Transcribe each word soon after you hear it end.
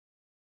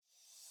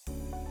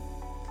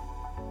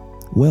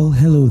Well,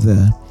 hello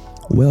there.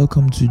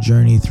 Welcome to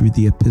Journey Through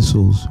the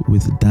Epistles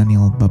with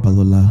Daniel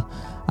Babalola.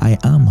 I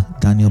am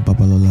Daniel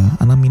Babalola,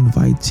 and I'm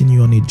inviting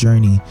you on a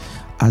journey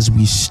as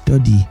we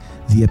study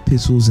the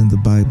epistles in the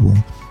Bible,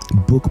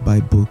 book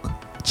by book,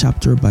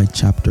 chapter by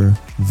chapter,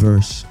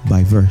 verse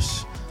by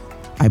verse.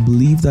 I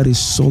believe that a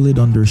solid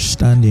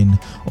understanding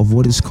of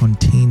what is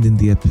contained in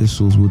the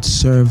epistles would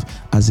serve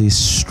as a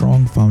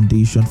strong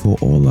foundation for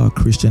all our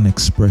Christian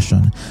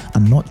expression.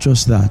 And not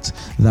just that,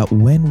 that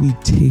when we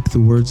take the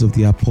words of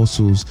the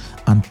apostles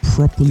and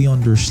properly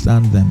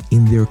understand them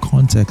in their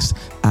context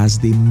as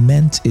they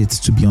meant it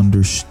to be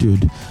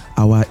understood,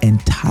 our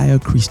entire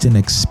Christian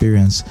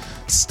experience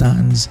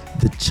stands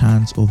the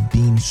chance of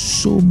being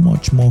so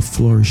much more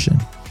flourishing.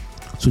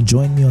 So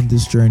join me on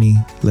this journey.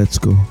 Let's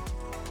go.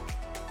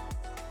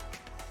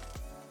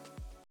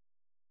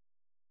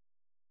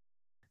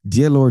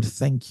 Dear Lord,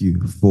 thank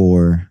you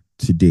for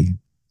today.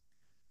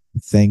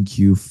 Thank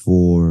you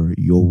for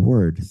your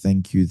word.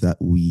 Thank you that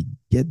we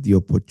get the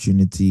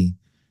opportunity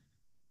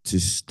to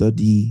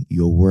study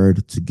your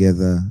word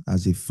together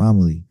as a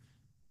family,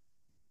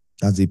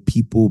 as a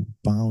people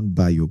bound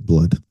by your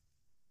blood.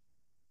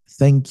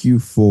 Thank you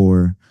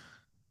for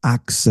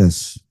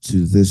access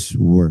to this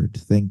word.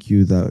 Thank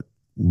you that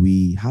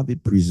we have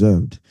it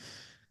preserved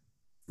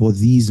for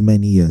these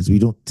many years. We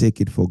don't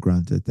take it for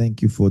granted.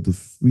 Thank you for the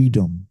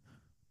freedom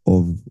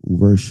of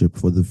worship,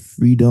 for the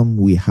freedom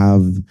we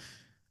have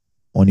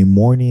on a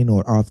morning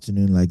or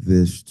afternoon like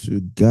this to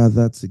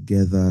gather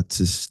together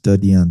to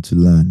study and to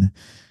learn.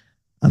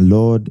 And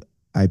Lord,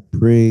 I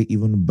pray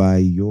even by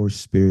your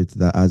Spirit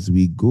that as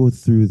we go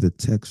through the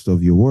text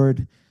of your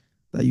word,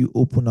 that you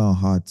open our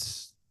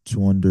hearts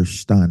to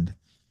understand,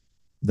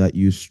 that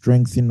you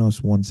strengthen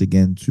us once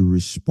again to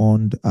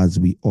respond as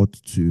we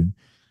ought to,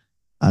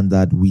 and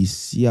that we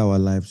see our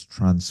lives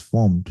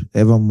transformed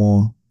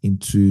evermore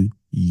into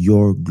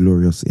your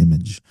glorious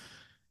image.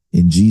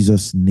 In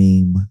Jesus'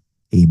 name,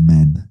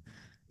 amen.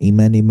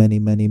 Amen, amen,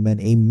 amen, amen,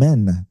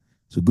 amen.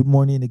 So good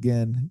morning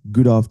again.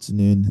 Good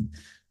afternoon.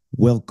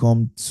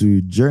 Welcome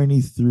to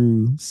Journey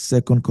Through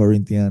 2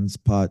 Corinthians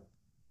part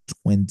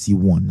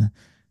 21,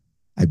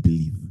 I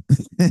believe.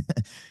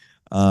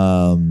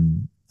 Hi,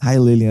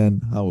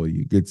 Lillian. How are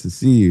you? Good to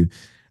see you.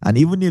 And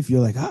even if you're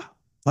like,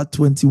 part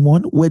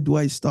 21, where do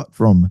I start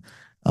from?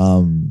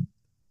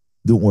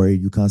 Don't worry,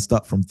 you can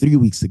start from 3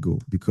 weeks ago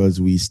because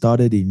we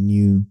started a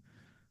new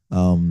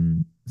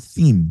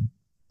theme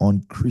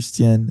on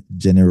Christian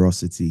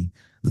generosity.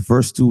 The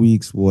first 2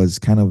 weeks was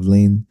kind of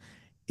laying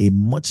a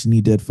much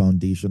needed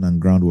foundation and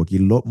groundwork. A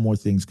lot more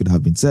things could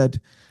have been said,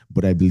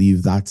 but I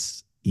believe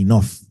that's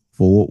enough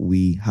for what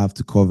we have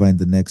to cover in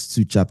the next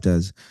two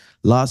chapters.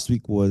 Last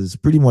week was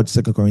pretty much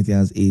 2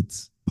 Corinthians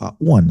 8, part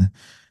 1.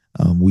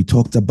 We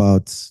talked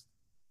about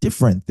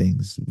different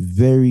things,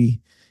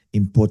 very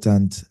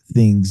important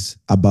things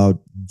about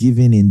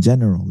giving in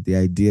general, the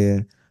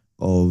idea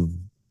of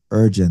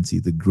urgency,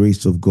 the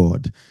grace of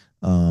God,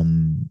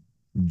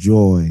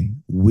 joy,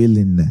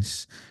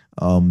 willingness,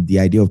 the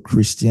idea of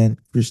Christian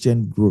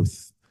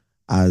growth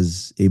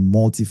as a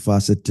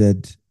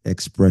multifaceted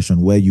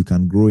expression where you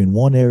can grow in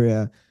one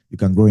area, you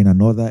can grow in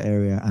another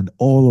area, and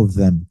all of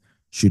them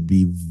should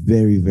be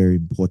very, very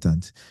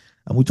important.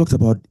 And we talked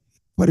about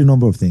quite a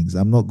number of things.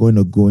 I'm not going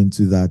to go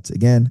into that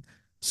again.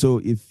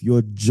 So if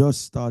you're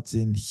just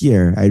starting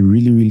here, I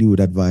really, really would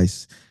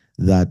advise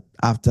that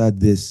after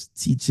this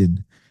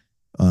teaching,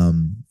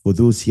 for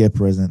those here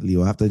presently,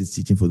 or after this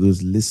teaching, for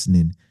those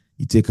listening,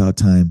 you take our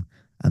time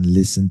and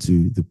listen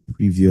to the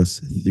previous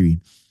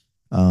three.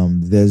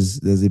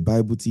 There's a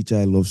Bible teacher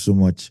I love so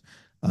much,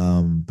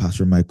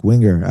 Pastor Mike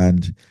Winger,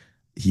 and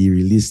he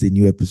released a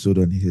new episode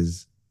on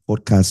his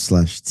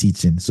podcast /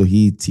 teaching. So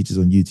he teaches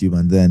on YouTube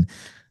and then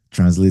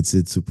translates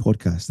it to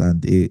podcast,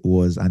 and it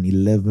was an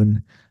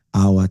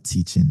 11-hour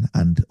teaching,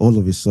 and all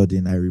of a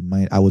sudden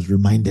I was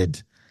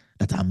reminded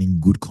that I'm in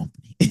good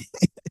company.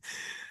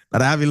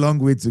 That I have a long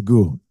way to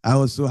go. I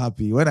was so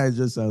happy when I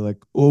was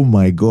like, oh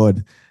my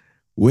God,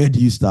 where do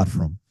you start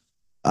from?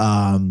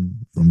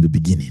 From the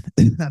beginning.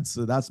 And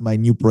so that's my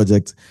new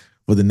project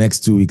for the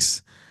next 2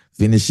 weeks,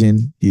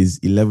 finishing his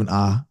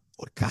 11-hour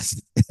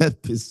podcast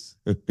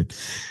episode.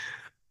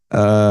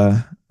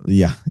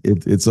 Yeah,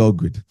 it's all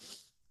good.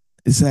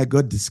 It's I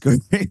got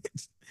discouraged.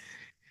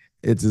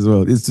 It as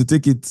well. It's to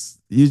take it.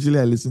 Usually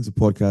I listen to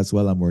podcasts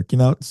while I'm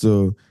working out.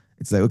 So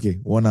it's like, okay,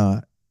 1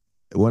 hour,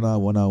 1 hour,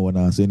 1 hour, 1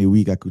 hour. So in a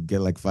week I could get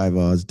like 5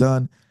 hours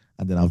done,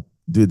 and then I'll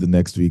do it the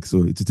next week. So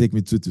it will take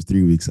me 2 to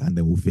 3 weeks, and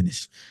then we'll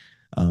finish.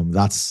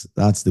 That's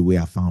the way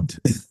I found.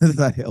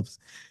 That helps.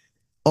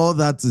 All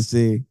that to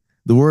say,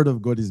 the word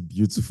of God is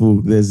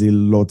beautiful. There's a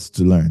lot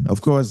to learn.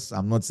 Of course,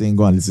 I'm not saying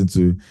go and listen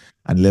to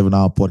an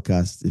 11-hour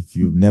podcast if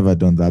you've never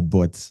done that,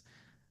 but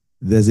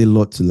there's a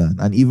lot to learn.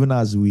 And even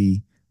as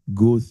we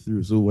go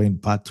through, so we're in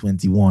part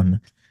 21.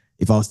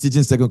 If I was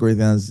teaching 2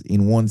 Corinthians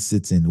in one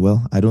sitting,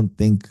 well, I don't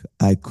think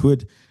I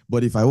could.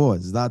 But if I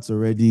was, that's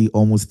already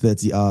almost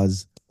 30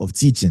 hours of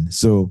teaching.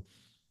 So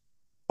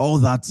all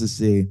that to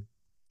say,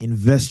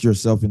 invest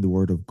yourself in the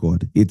word of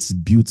God. It's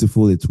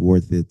beautiful. It's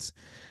worth it.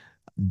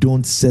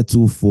 Don't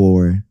settle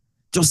for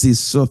just a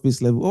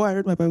surface level. Oh, I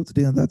read my Bible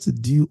today and that's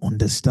it. Do you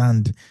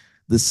understand?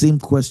 The same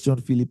question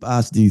Philip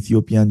asked the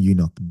Ethiopian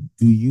eunuch.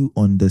 Do you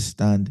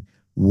understand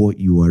what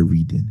you are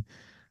reading?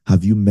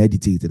 Have you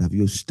meditated? Have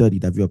you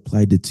studied? Have you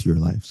applied it to your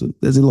life? So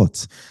there's a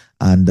lot.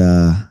 And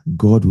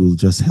God will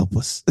just help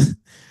us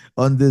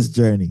on this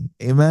journey.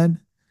 Amen.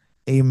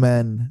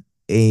 Amen.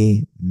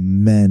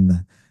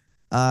 Amen.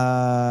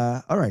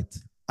 All right.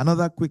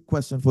 Another quick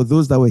question for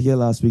those that were here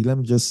last week. Let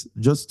me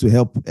just to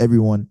help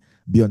everyone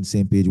be on the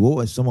same page. What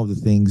were some of the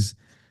things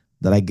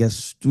that I guess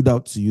stood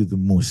out to you the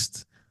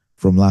most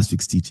from last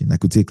week's teaching? I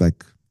could take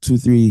like 2,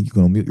 3. You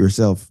can unmute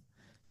yourself,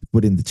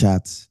 put in the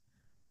chat.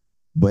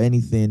 But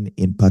anything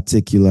in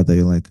particular that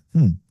you're like,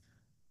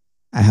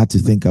 I had to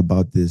think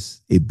about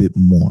this a bit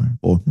more,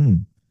 or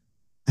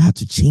I had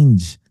to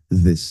change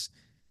this.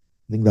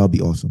 I think that would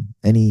be awesome.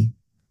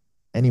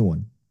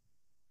 Anyone?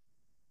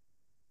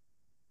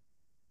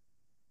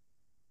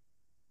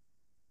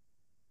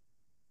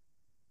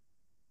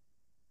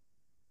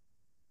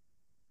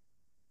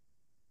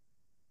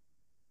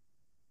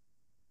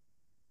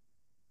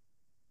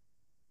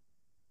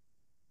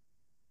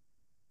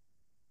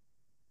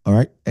 All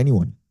right.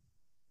 Anyone?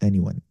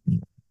 Anyone?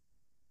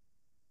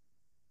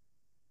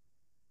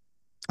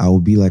 I will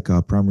be like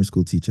our primary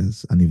school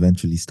teachers and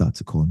eventually start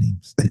to call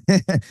names.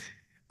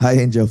 Hi,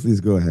 Angel.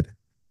 Please go ahead.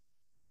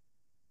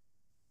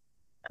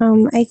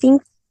 I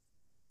think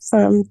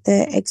from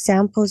the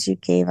examples you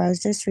gave, I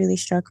was just really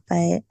struck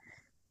by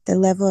the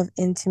level of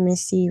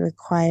intimacy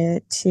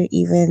required to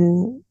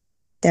even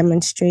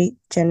demonstrate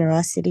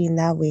generosity in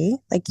that way.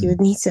 Like you would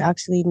need to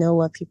actually know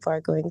what people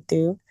are going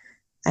through,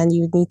 and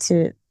you would need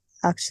to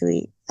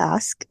actually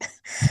ask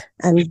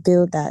and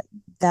build that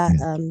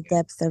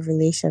depth of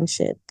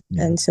relationship.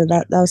 Yeah. And so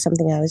that was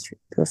something I was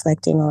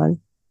reflecting on.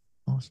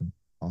 Awesome.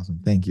 Awesome.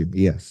 Thank you.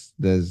 Yes,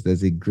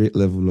 there's a great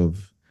level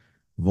of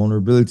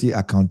vulnerability,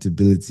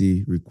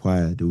 accountability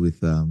required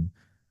with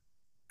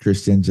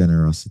Christian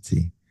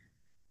generosity.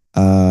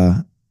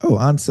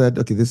 Anne said,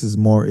 okay, this is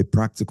more a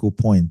practical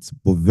point,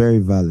 but very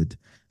valid.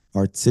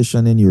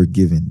 Partitioning your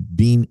giving,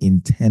 being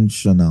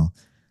intentional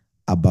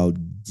about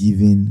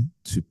giving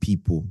to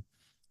people,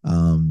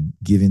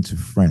 giving to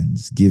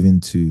friends, giving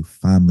to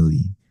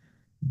family,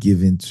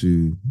 giving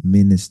to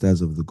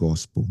ministers of the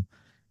gospel,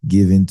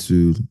 giving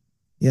to,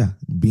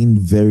 being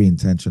very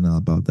intentional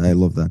about that. I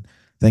love that.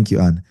 Thank you,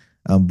 Anne.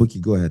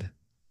 Bookie, go ahead.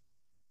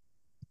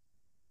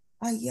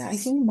 Yeah, I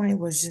think mine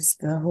was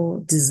just the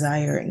whole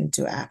desire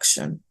into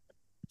action.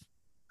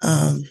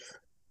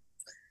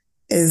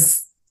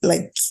 Is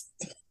like,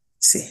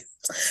 see,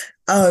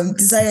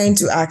 desire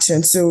into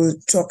action. So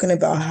talking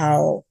about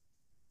how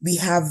we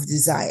have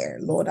desire,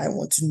 Lord, I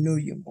want to know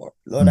you more.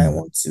 Lord, I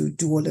want to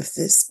do all of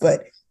this,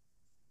 but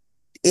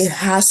it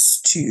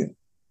has to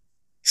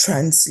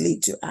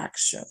translate to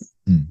action.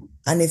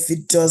 And if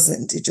it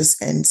doesn't, it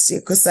just ends here.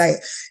 Because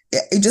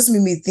it just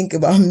made me think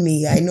about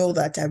me. I know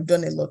that I've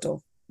done a lot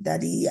of,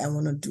 Daddy, I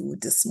want to do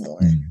this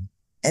more.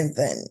 And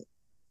then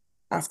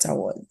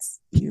afterwards,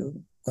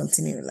 you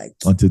continue like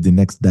until the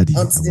next daddy.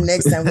 Until the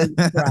next time when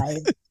you cry,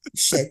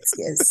 shed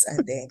tears,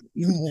 and then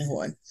you move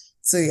on.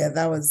 So yeah,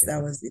 that was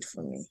it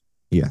for me.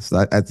 Yes,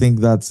 I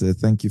think that's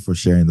thank you for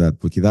sharing that,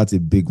 Bookie. That's a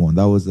big one.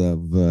 That was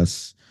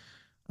verse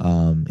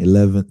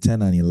 11,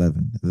 10 and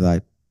 11.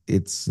 That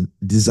it's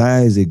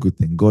desire is a good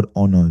thing. God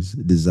honors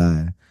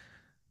desire,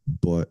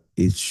 but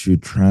it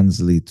should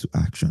translate to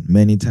action.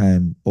 Many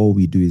times, all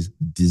we do is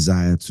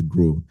desire to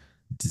grow,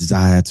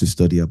 desire to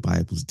study our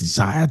Bibles,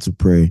 desire to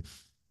pray.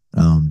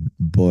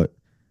 But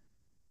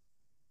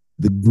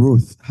the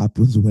growth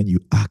happens when you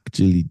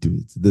actually do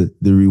it.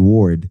 The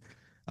reward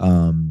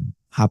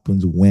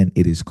happens when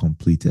it is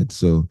completed.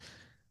 So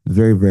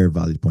very, very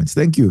valid points.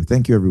 Thank you.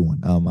 Thank you,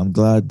 everyone. I'm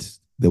glad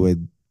there were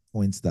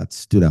points that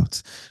stood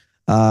out.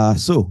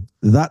 So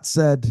that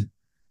said,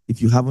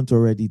 if you haven't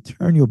already,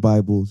 turn your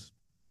Bibles,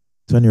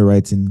 turn your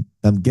writing,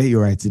 get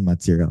your writing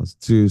materials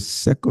to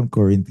 2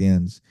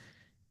 Corinthians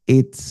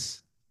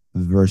 8,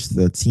 verse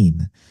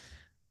 13.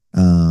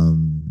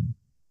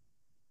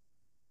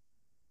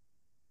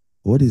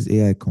 What is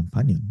AI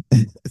companion?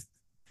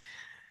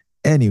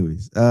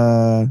 Anyways,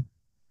 Gen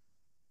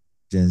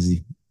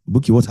Z.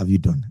 Bookie, what have you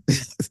done?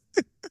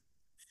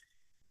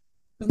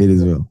 It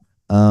as well.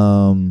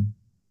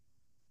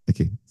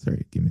 Okay,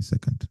 sorry, give me a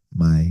second.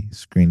 My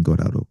screen got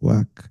out of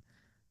whack.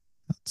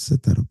 I'll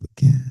set that up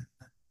again.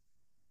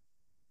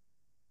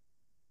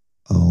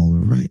 All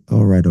right.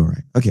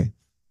 Okay.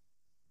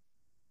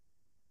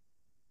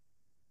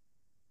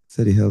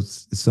 Said it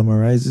helps, it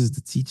summarizes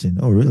the teaching.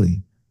 Oh,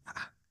 really?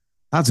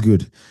 That's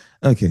good.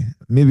 Okay,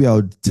 maybe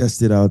I'll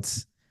test it out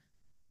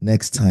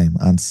next time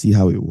and see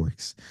how it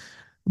works.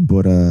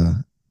 But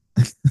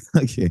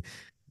okay,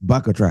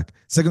 back on track.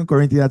 2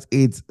 Corinthians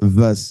 8,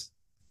 verse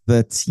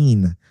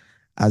 13.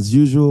 As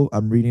usual,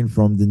 I'm reading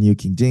from the New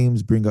King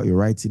James. Bring out your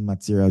writing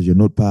materials, your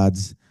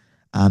notepads,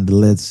 and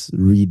let's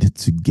read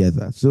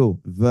together. So,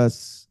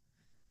 verse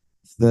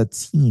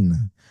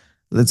 13.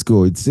 Let's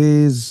go. It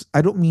says,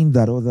 I don't mean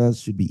that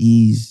others should be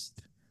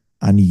eased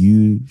and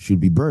you should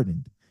be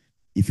burdened.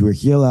 If you were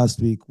here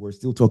last week, we're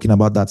still talking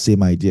about that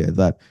same idea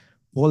that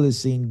Paul is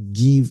saying,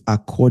 give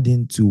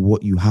according to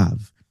what you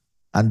have.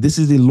 And this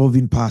is a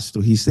loving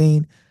pastor. He's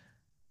saying,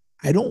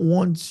 I don't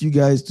want you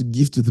guys to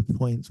give to the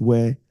point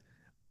where,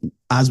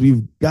 as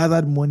we've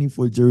gathered money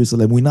for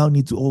Jerusalem, we now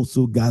need to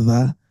also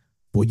gather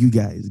for you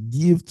guys.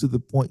 Give to the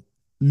point.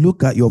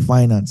 Look at your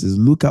finances,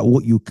 look at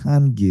what you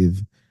can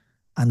give,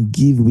 and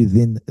give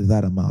within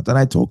that amount. And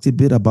I talked a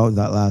bit about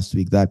that last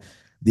week, that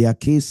there are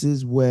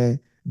cases where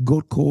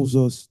God calls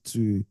us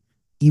to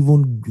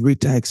even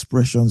greater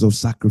expressions of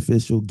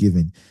sacrificial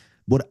giving.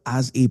 But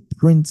as a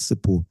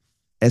principle,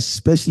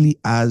 especially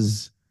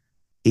as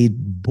a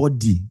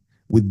body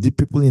with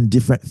people in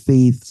different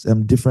faiths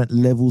and different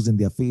levels in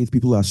their faith,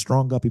 people are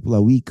stronger, people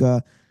are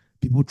weaker,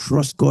 people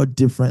trust God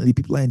differently,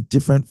 people are in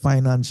different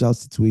financial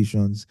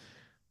situations.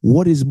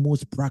 What is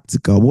most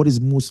practical, what is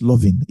most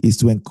loving is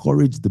to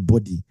encourage the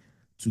body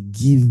to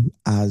give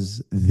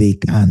as they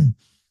can.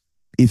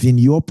 If in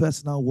your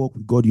personal walk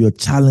with God, you're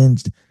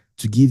challenged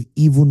to give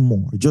even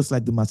more, just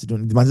like the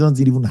Macedonians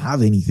didn't even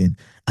have anything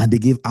and they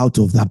gave out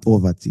of that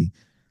poverty.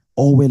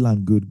 All well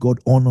and good. God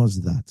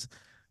honors that.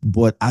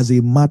 But as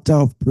a matter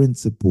of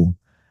principle,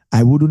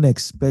 I wouldn't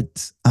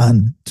expect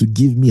Anne to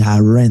give me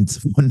her rent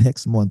for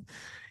next month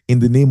in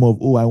the name of,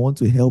 oh, I want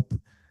to help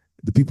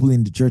the people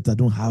in the church that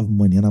don't have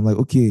money. And I'm like,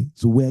 okay,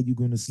 so where are you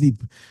going to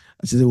sleep?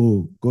 And she said,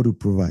 oh, God will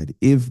provide.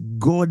 If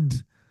God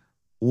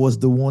was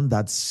the one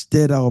that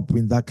stirred her up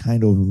in that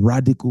kind of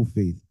radical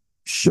faith,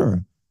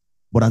 sure.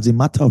 But as a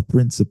matter of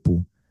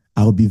principle,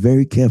 I'll be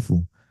very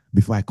careful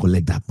before I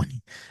collect that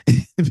money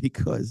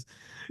because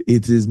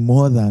it is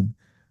more than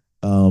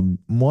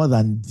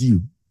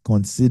due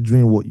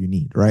considering what you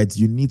need, right?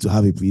 You need to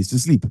have a place to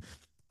sleep.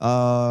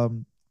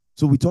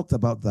 So we talked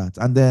about that.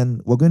 And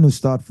then we're going to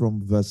start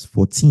from verse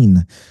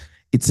 14.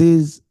 It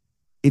says,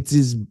 it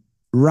is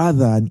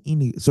rather an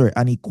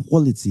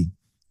equality,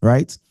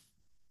 right?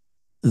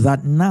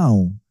 That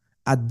now,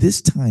 at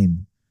this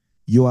time,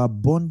 your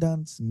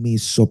abundance may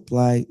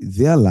supply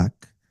their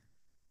lack,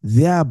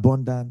 their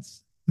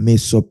abundance may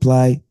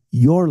supply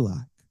your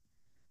lack,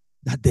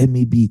 that there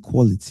may be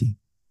equality.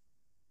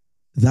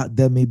 That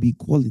there may be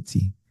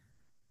equality.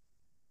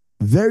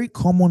 Very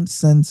common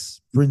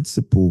sense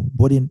principle,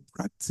 but in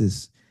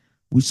practice,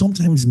 we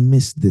sometimes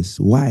miss this.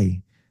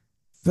 Why?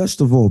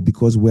 First of all,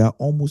 because we are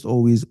almost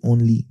always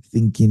only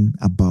thinking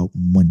about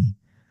money.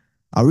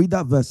 I'll read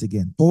that verse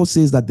again. Paul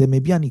says that there may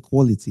be an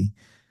equality,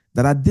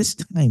 that at this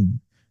time,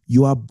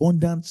 your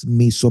abundance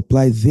may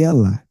supply their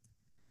lack,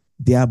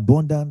 their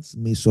abundance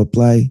may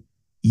supply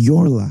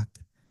your lack,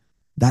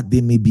 that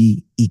there may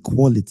be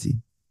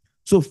equality.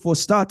 So for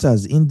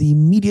starters, in the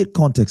immediate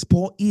context,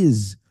 Paul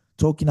is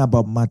talking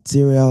about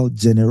material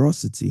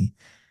generosity.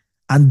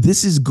 And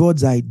this is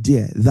God's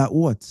idea that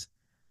what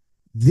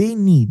they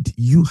need,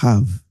 you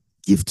have,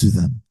 give to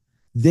them.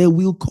 There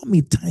will come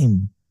a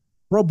time,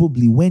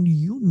 probably, when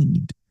you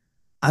need,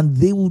 and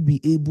they will be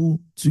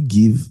able to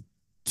give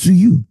to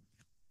you.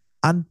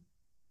 And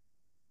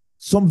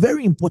some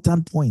very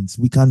important points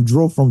we can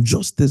draw from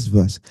just this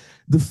verse.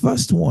 The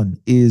first one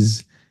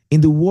is,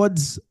 in the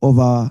words of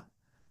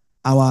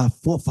our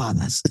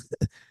forefathers,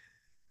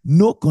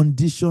 no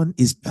condition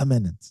is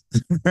permanent,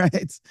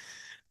 right?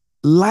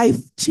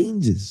 Life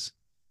changes.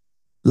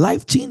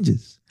 Life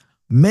changes.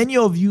 Many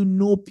of you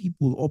know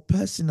people, or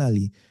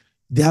personally,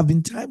 there have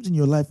been times in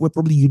your life where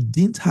probably you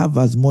didn't have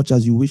as much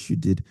as you wish you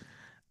did.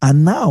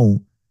 And now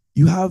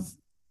you have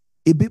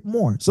a bit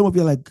more. Some of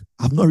you are like,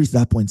 I've not reached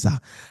that point, sir.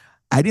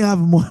 I didn't have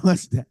more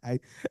much that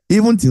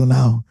even till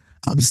now,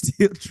 I'm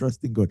still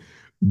trusting God.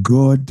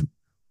 God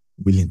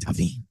will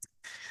intervene.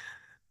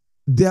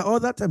 There are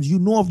other times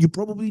you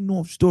probably know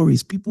of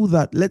stories, people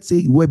that, let's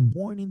say, were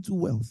born into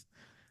wealth.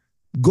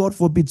 God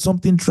forbid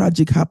something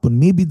tragic happened.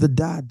 Maybe the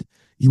dad,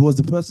 he was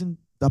the person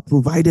that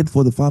provided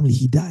for the family.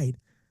 He died.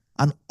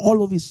 And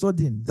all of a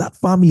sudden, that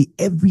family,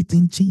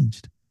 everything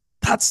changed.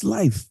 That's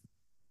life.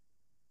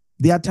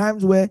 There are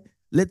times where,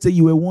 let's say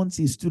you were once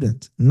a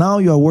student. Now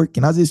you are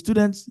working. As a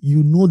student,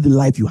 you know the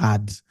life you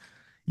had.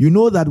 You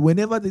know that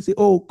whenever they say,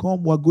 oh,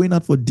 come, we're going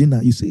out for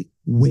dinner, you say,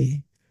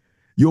 where?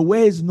 Your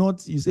where is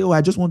not, you say, oh,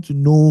 I just want to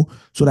know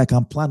so that I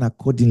can plan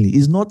accordingly.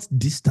 It's not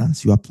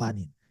distance you are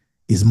planning.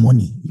 It's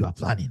money you are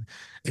planning.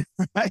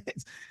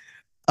 Right?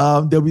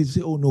 They will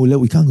say, oh, no,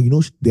 we can't go. You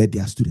know, they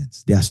are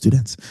students. They are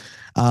students.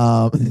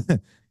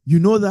 You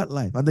know that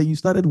life. And then you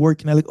started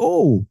working. I'm like,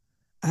 oh,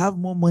 I have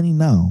more money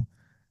now.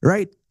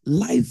 Right?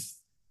 Life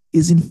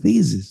is in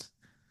phases.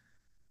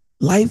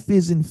 Life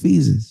is in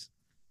phases.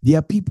 There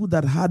are people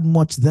that had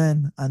much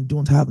then and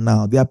don't have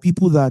now. There are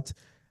people that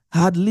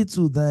had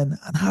little then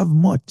and have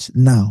much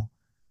now.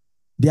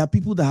 There are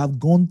people that have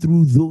gone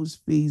through those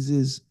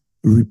phases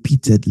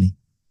repeatedly.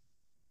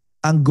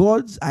 And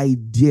God's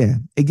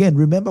idea, again,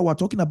 remember, we're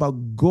talking about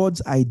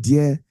God's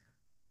idea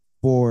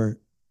for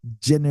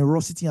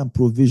generosity and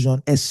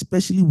provision,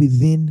 especially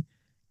within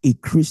a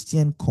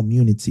Christian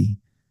community.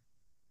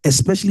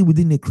 Especially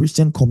within a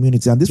Christian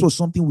community. And this was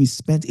something we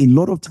spent a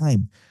lot of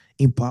time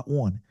in part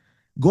one.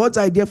 God's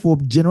idea for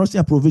generosity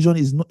and provision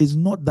is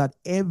not that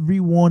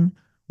everyone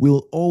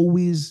will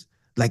always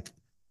like,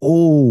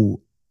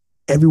 oh,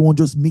 everyone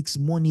just makes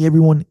money.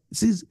 Everyone, it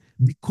says,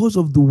 because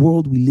of the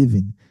world we live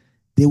in,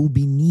 there will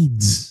be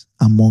needs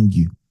among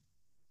you.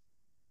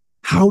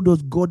 How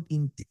does God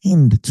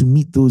intend to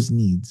meet those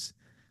needs?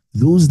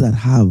 Those that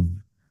have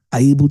are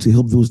able to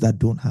help those that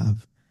don't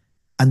have.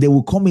 And there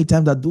will come a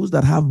time that those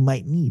that have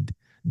might need.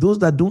 Those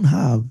that don't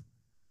have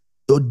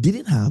or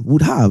didn't have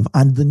would have,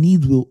 and the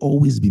needs will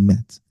always be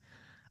met.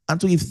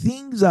 And so if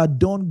things are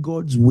done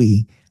God's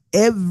way,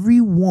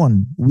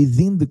 everyone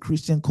within the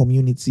Christian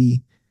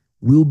community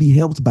will be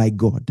helped by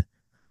God.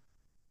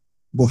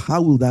 But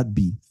how will that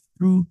be?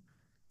 Through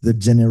the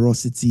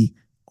generosity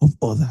of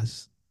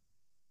others.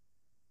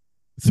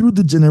 Through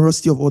the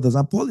generosity of others.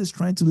 And Paul is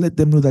trying to let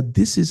them know that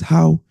this is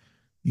how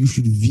you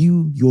should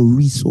view your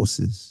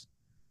resources.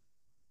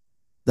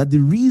 That the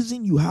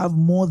reason you have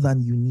more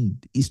than you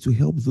need is to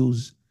help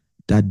those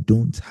that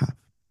don't have.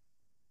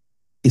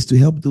 Is to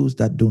help those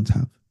that don't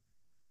have.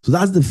 So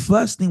that's the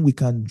first thing we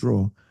can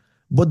draw.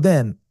 But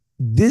then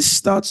this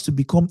starts to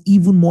become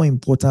even more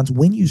important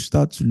when you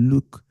start to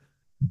look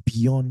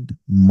beyond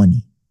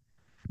money.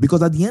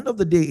 Because at the end of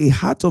the day, a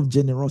heart of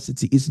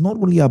generosity is not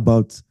only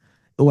about,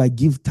 oh, I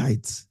give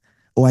tithes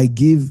or I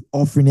give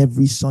offering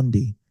every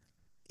Sunday.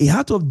 A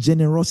heart of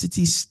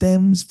generosity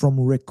stems from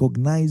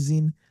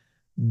recognizing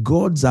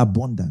God's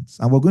abundance.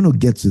 And we're going to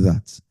get to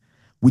that.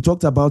 We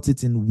talked about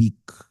it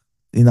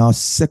in our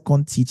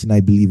second teaching, I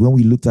believe, when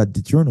we looked at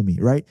Deuteronomy,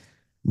 right?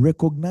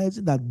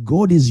 Recognizing that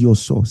God is your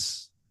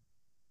source,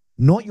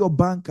 not your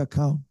bank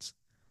account,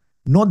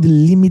 not the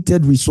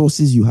limited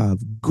resources you have.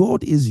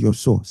 God is your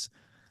source.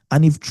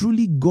 And if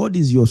truly God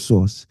is your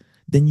source,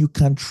 then you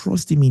can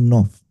trust him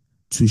enough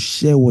to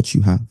share what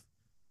you have.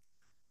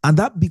 And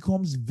that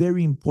becomes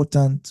very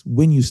important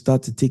when you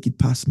start to take it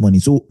past money.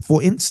 So,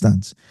 for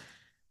instance,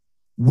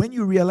 when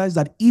you realize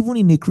that even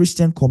in a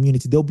Christian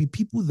community, there'll be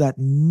people that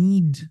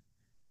need,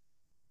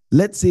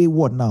 let's say,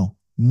 what now?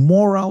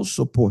 Moral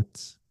support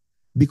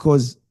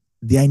because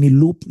they are in a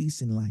low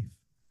place in life.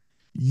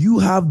 You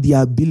have the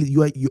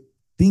ability,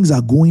 things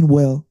are going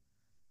well,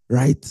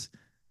 right?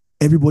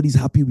 Everybody's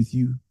happy with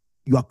you.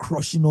 You are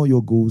crushing all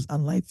your goals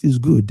and life is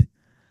good.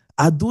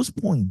 At those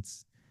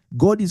points,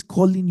 God is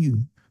calling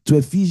you to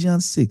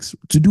Ephesians 6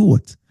 to do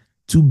what?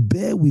 To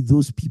bear with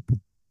those people,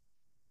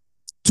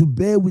 to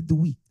bear with the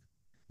weak.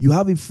 You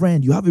have a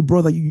friend, you have a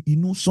brother, you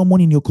know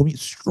someone in your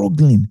community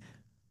struggling.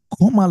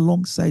 Come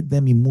alongside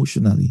them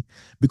emotionally,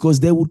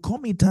 because there would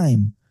come a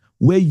time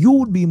where you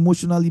would be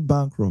emotionally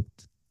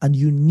bankrupt and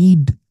you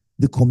need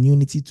the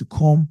community to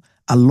come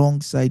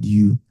alongside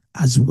you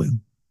as well.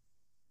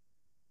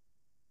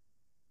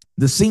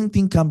 The same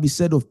thing can be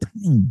said of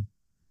time,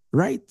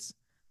 right?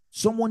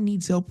 Someone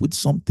needs help with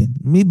something,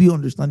 maybe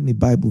understanding a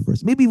Bible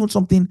verse, maybe even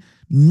something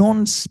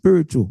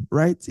non-spiritual,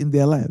 right, in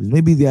their lives.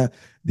 Maybe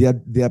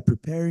they are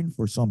preparing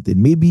for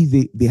something.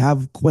 Maybe they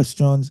have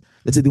questions.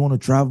 Let's say they want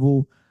to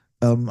travel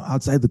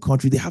outside the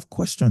country. They have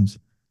questions.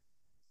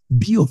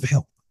 Be of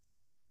help.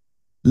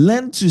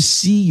 Learn to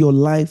see your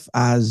life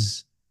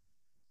as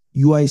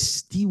you are a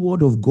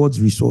steward of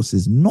God's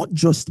resources, not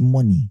just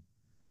money,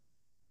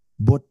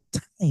 but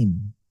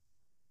time,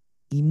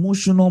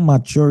 emotional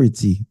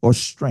maturity or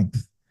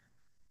strength,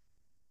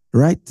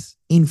 right?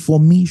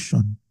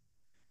 Information.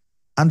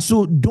 And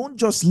so don't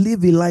just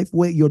live a life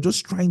where you're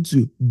just trying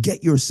to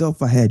get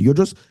yourself ahead. You're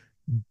just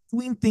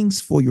doing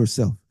things for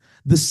yourself.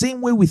 The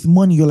same way with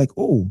money, you're like,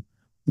 oh,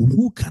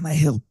 who can I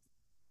help?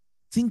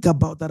 Think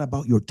about that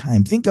about your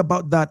time. Think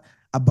about that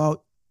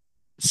about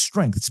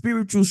strength,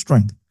 spiritual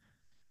strength.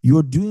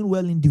 You're doing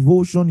well in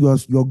devotion.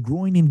 You're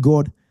growing in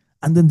God.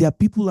 And then there are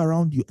people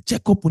around you.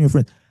 Check up on your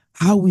friends.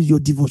 How is your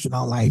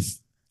devotional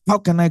life? How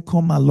can I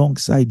come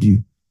alongside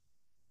you?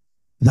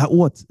 That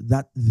what?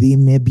 That there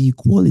may be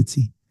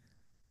equality.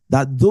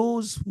 That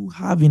those who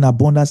have in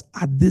abundance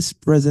at this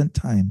present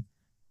time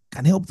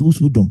can help those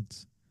who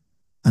don't.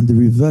 And the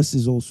reverse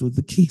is also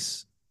the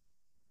case.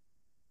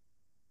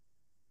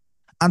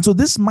 And so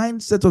this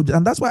mindset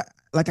and that's why,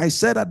 like I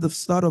said at the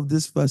start of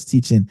this first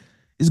teaching,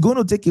 it's going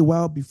to take a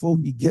while before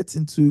we get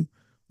into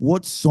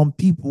what some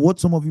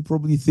of you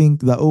probably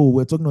think that, oh,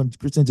 we're talking on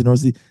Christian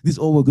generosity. This is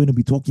all we're going to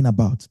be talking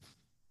about.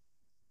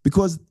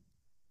 Because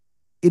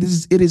it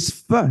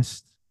is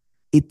first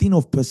a thing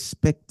of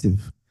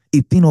perspective,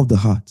 a thing of the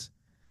heart.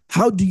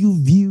 How do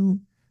you view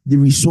the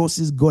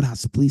resources God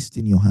has placed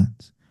in your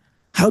hands?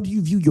 How do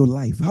you view your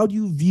life? How do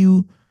you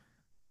view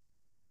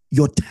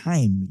your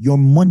time, your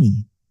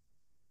money,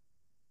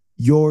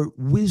 your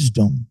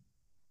wisdom,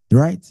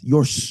 right?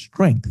 Your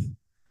strength,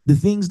 the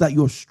things that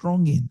you're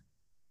strong in.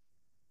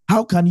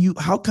 How can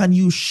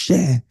you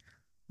share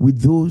with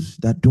those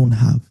that don't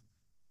have?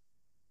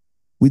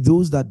 With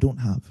those that don't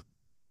have.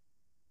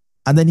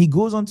 And then he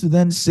goes on to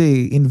then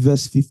say in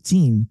verse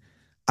 15,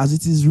 as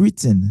it is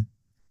written,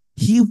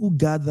 he who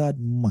gathered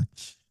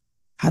much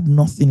had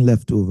nothing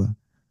left over.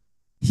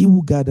 He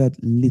who gathered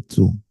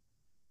little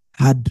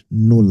had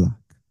no lack.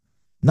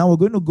 Now we're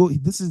going to go,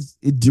 this is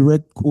a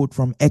direct quote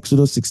from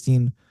Exodus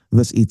 16,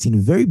 verse 18.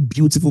 Very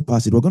beautiful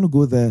passage. We're going to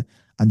go there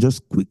and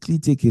just quickly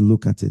take a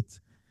look at it.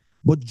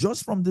 But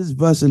just from this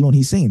verse alone,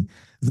 he's saying,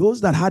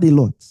 those that had a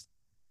lot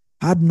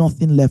had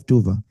nothing left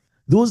over.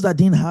 Those that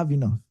didn't have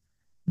enough,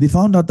 they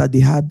found out that they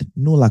had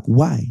no lack.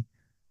 Why?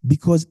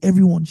 Because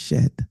everyone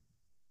shared.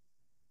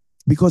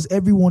 Because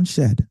everyone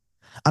shared.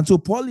 And so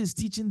Paul is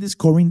teaching these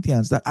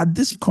Corinthians that at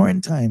this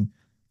current time,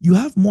 you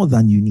have more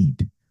than you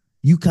need.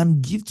 You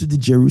can give to the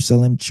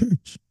Jerusalem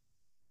church.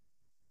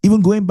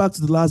 Even going back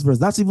to the last verse,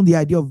 that's even the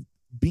idea of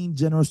being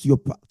generous to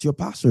your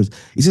pastors.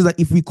 It says that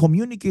if we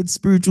communicate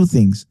spiritual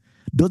things,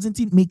 doesn't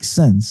it make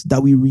sense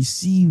that we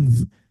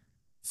receive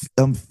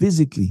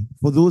physically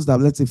for those that,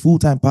 let's say,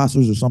 full-time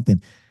pastors or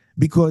something,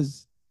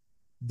 because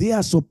they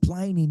are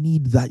supplying a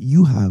need that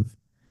you have.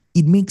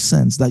 It makes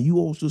sense that you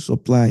also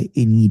supply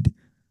a need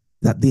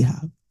that they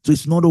have. So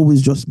it's not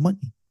always just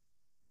money.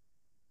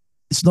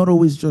 It's not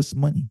always just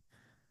money.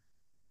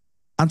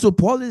 And so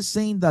Paul is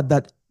saying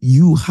that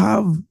you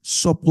have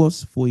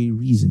surplus for a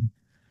reason.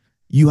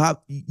 You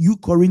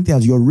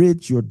Corinthians, you're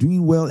rich, you're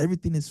doing well,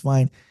 everything is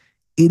fine.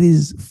 It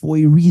is for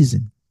a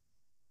reason.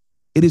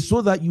 It is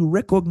so that you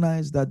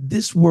recognize that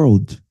this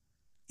world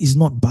is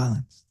not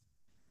balanced.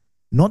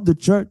 Not the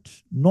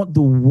church, not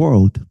the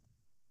world.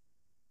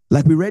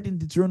 Like we read in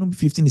Deuteronomy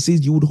 15, it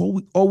says you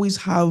would always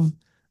have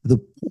the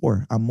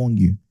poor among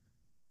you.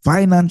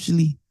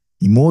 Financially,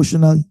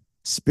 emotionally,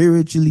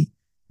 spiritually,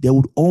 there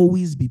would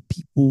always be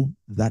people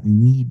that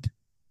need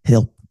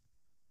help.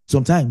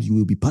 Sometimes you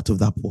will be part of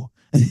that poor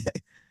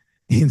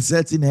in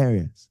certain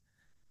areas.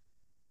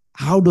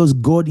 How does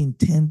God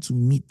intend to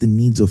meet the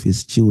needs of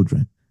his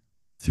children?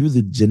 Through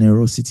the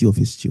generosity of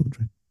his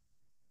children.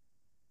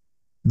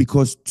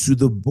 Because to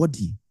the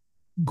body,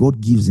 God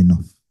gives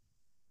enough.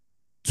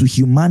 To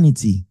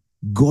humanity,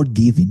 God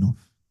gave enough.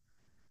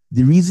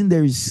 The reason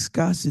there is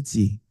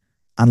scarcity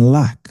and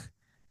lack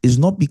is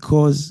not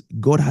because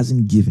God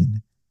hasn't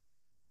given.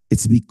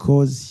 It's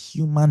because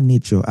human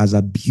nature has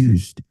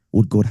abused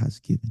what God has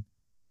given.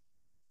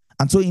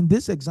 And so in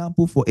this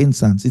example, for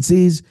instance, it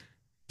says,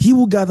 he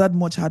who gathered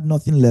much had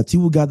nothing left. He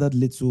who gathered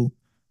little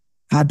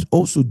had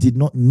also did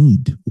not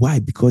need. Why?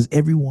 Because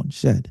everyone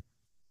shared.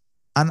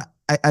 And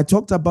I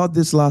talked about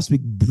this last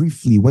week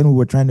briefly when we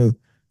were trying to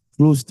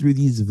close through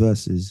these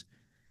verses,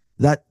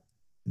 that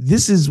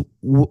this is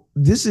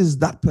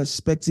that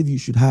perspective you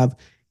should have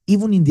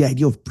even in the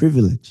idea of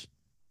privilege,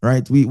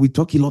 right? We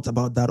talk a lot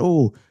about that.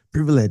 Oh,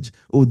 privilege.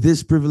 Oh,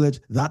 this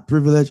privilege, that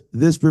privilege,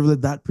 this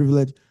privilege, that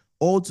privilege,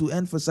 all to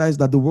emphasize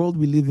that the world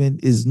we live in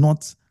is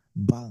not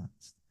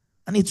balanced.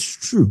 And it's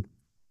true,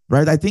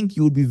 right? I think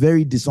you would be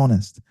very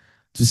dishonest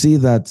to say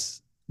that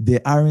there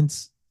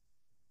aren't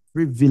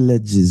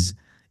privileges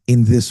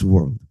in this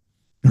world,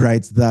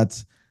 right?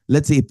 That,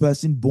 let's say, a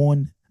person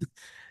born,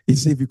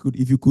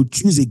 if you could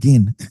choose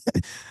again,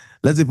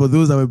 let's say for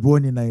those that were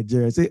born in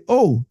Nigeria, say,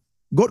 oh,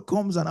 God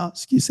comes and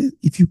asks you, say,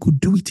 if you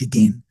could do it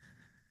again,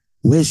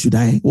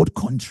 what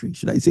country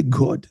should I? Say,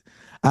 God,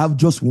 I have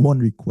just one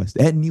request,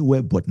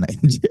 anywhere but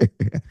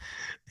Nigeria.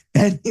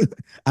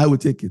 I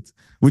would take it,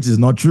 which is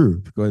not true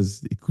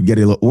because it could get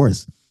a lot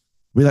worse.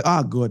 We're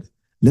like, God,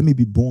 let me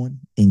be born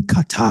in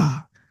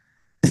Qatar.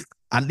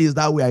 At least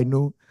that way I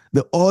know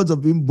the odds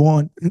of being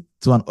born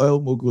to an oil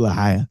mogul are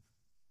higher.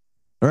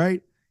 All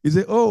right? You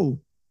say, oh,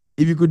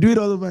 if you could do it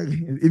all over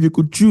again, if you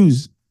could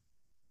choose,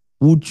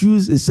 we'll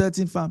choose a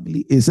certain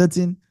family, a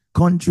certain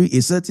country,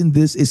 a certain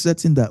this, a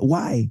certain that.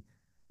 Why?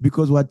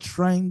 Because we're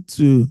trying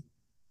to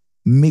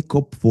make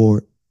up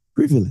for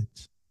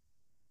privilege.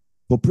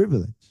 For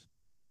privilege.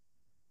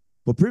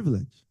 For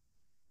privilege.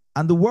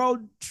 And the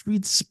world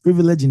treats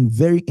privilege in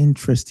very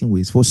interesting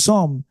ways. For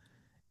some,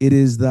 it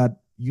is that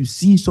you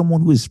see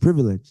someone who is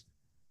privileged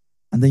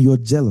and then you're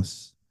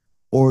jealous,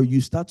 or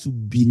you start to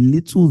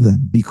belittle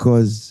them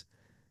because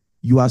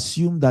you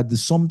assume that the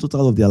sum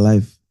total of their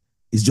life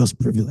is just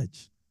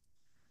privilege.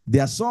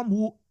 There are some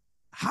who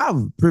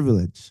have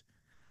privilege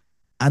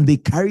and they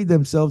carry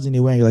themselves in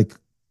a way like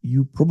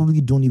you probably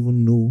don't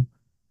even know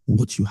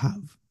what you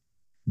have.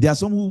 There are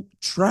some who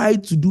try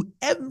to do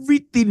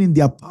everything in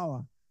their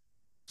power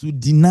to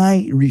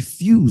deny,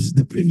 refuse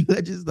the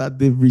privileges that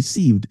they've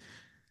received,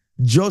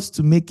 just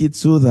to make it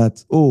so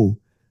that, oh,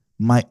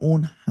 my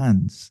own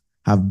hands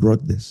have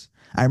brought this.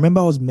 I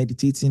remember I was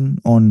meditating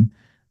on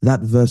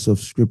that verse of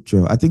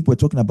scripture. I think we're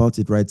talking about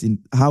it, right?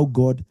 In how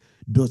God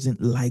doesn't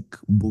like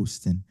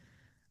boasting.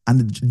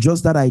 And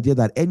just that idea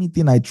that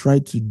anything I try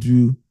to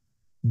do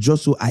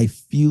just so I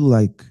feel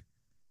like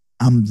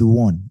I'm the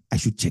one, I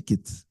should check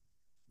it.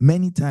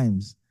 Many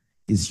times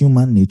is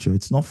human nature.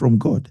 It's not from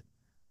God.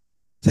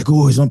 It's like,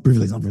 oh, it's not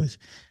privilege, it's not privilege.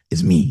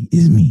 It's me,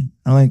 it's me.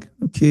 I'm like,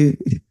 okay.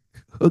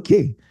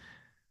 Okay.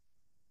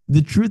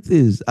 The truth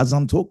is, as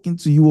I'm talking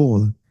to you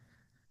all,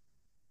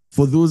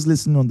 for those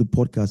listening on the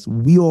podcast,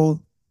 we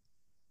all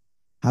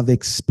have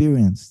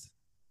experienced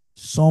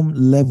some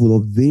level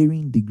of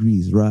varying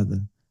degrees,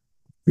 rather,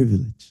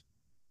 privilege.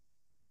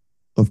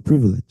 Of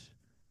privilege.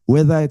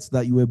 Whether it's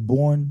that you were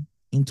born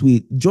into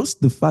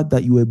just the fact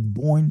that you were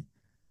born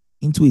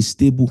into a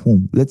stable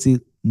home. Let's say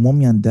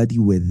mommy and daddy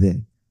were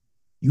there.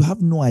 You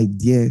have no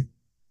idea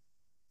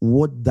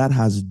what that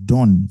has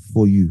done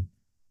for you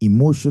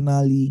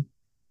emotionally,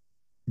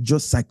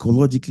 just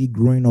psychologically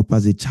growing up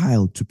as a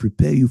child to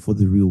prepare you for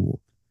the real world.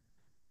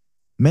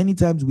 Many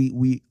times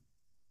we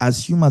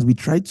as humans, we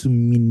try to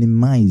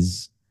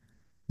minimize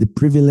the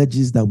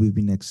privileges that we've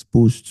been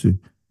exposed to.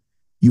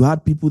 You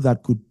had people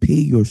that could pay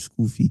your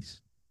school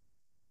fees.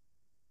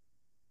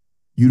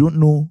 You don't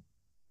know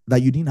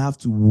that you didn't have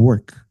to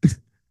work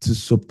to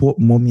support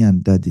mommy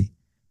and daddy.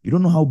 You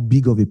don't know how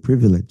big of a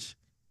privilege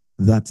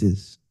that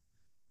is.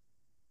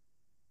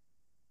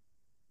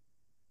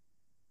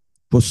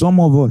 For some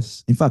of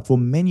us, in fact, for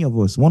many of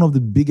us, one of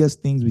the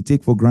biggest things we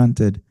take for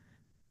granted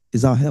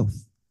is our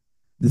health.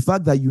 The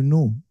fact that you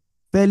know,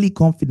 fairly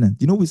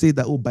confident, we say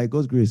that, oh, by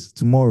God's grace,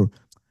 tomorrow.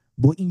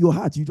 But in your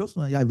heart, you just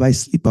know, yeah, if I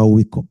sleep, I'll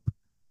wake up.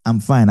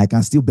 I'm fine. I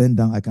can still bend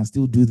down. I can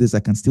still do this.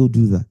 I can still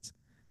do that.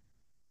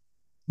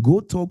 Go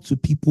talk to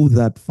people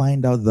that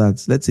find out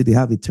that, let's say they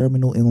have a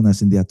terminal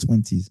illness in their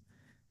 20s.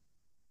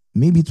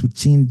 Maybe to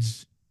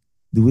change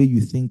the way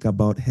you think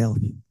about health.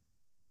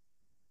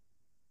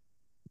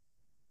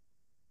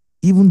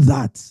 Even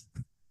that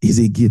is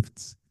a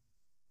gift.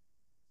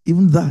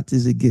 Even that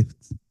is a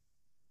gift.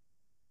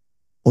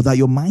 Or that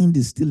your mind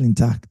is still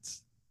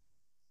intact.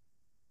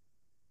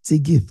 It's a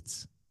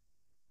gift.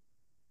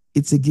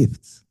 It's a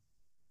gift.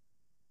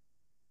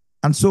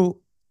 And so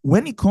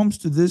when it comes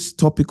to this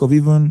topic of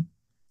even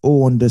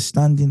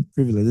understanding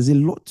privilege, there's a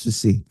lot to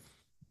say.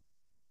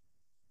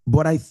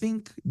 But I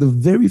think the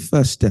very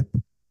first step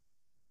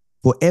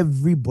for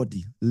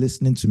everybody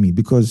listening to me,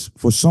 because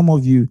for some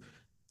of you,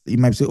 you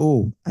might say,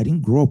 oh, I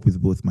didn't grow up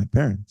with both my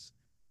parents.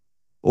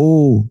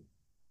 Oh,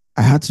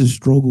 I had to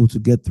struggle to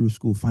get through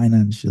school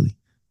financially.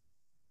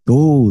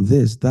 Oh,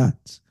 this,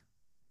 that.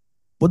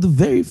 But the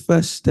very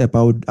first step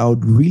I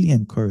would really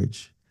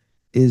encourage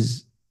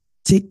is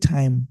take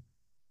time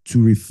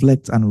to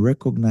reflect and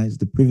recognize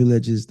the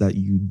privileges that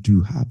you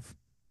do have.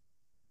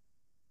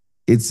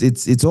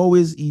 It's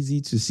always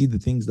easy to see the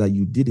things that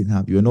you didn't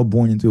have. You're not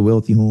born into a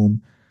wealthy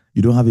home.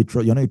 You don't have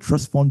you're not a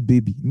trust fund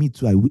baby. Me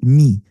too.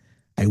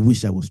 I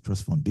wish I was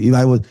trust fund baby. If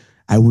I was,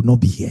 I would not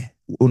be here.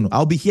 Oh no,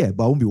 I'll be here,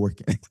 but I won't be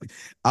working.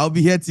 I'll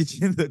be here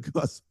teaching the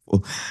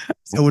gospel.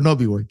 So I would not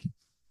be working.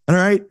 All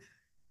right.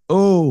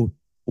 Oh,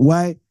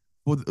 why?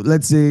 Well,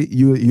 let's say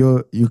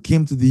you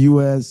came to the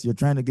US, you're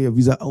trying to get a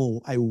visa.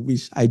 Oh,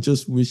 I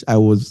just wish I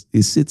was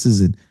a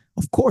citizen.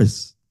 Of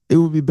course, it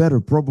would be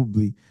better,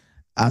 probably,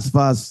 as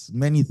far as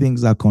many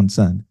things are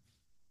concerned.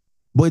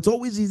 But it's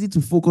always easy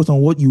to focus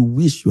on what you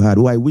wish you had.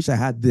 Oh, I wish I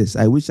had this.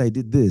 I wish I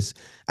did this.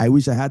 I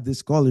wish I had this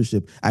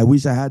scholarship. I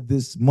wish I had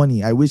this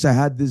money. I wish I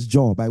had this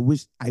job. I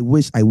wish.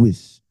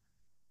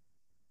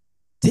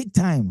 Take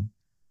time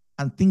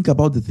and think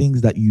about the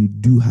things that you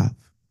do have.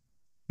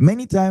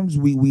 Many times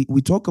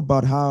we talk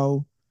about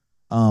how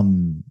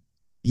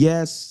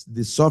yes,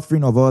 the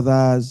suffering of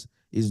others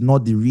is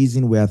not the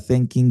reason we are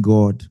thanking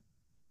God.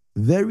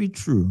 Very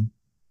true.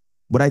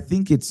 But I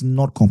think it's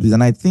not complete.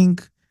 And I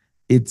think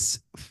it's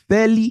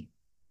fairly,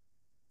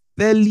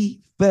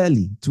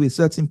 to a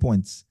certain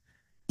point,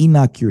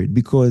 inaccurate,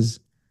 because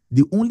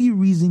the only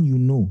reason you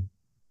know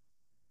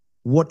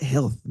what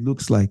health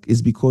looks like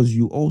is because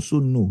you also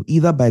know,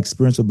 either by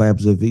experience or by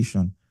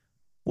observation,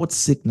 what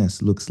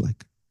sickness looks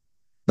like.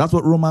 That's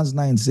what Romans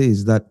 9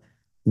 says, that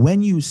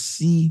when you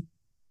see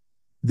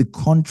the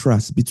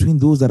contrast between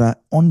those that are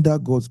under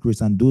God's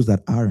grace and those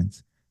that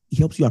aren't, it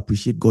helps you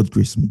appreciate God's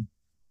grace more.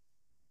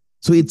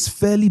 So it's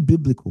fairly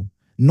biblical,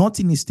 not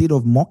in a state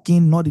of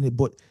mocking,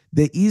 but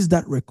there is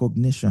that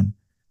recognition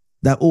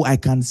that, oh, I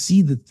can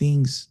see the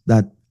things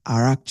that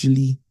are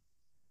actually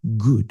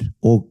good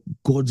or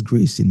God's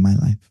grace in my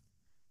life.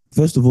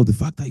 First of all, the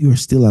fact that you are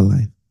still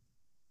alive.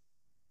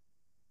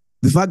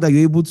 The fact that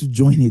you're able to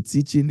join a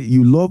teaching,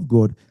 you love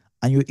God,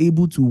 and you're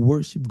able to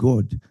worship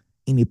God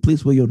in a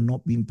place where you're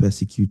not being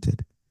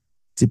persecuted.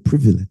 It's a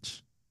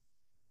privilege.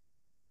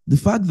 The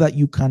fact that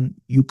you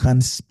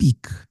can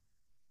speak,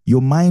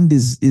 your mind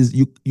is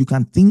you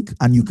can think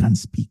and you can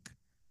speak.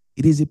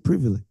 It is a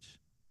privilege.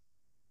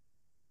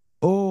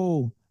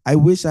 Oh, I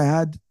wish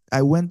I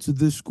went to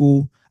this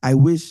school. I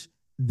wish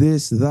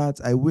this,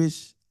 that. I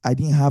wish I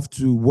didn't have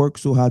to work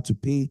so hard to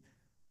pay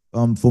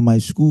for my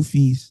school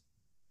fees.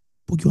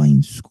 But you are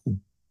in school.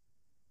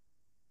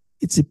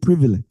 It's a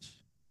privilege.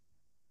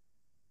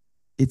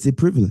 It's a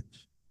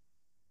privilege.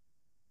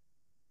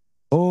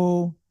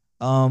 Oh,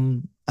 I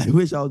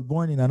wish I was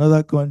born in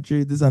another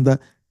country, this and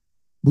that.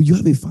 But you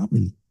have a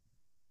family.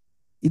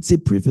 It's a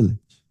privilege.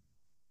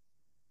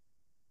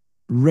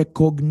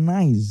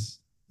 Recognize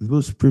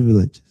those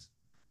privileges.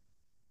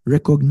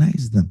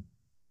 Recognize them.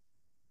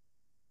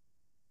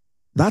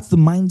 That's the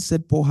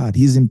mindset Paul had.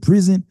 He's in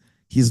prison,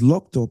 he's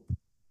locked up,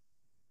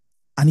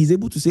 and he's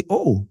able to say,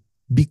 oh,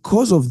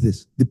 because of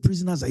this, the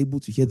prisoners are able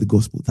to hear the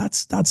gospel.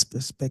 That's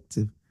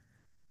perspective.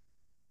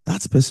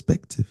 That's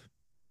perspective.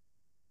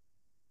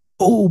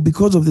 Oh,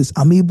 because of this,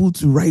 I'm able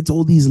to write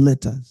all these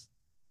letters.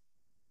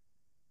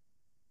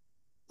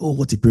 Oh,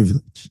 what a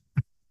privilege.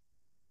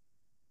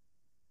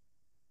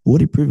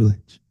 What a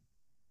privilege.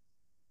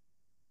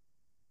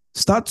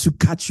 Start to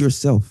catch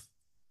yourself.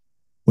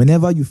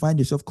 Whenever you find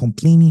yourself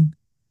complaining,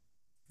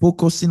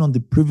 focusing on the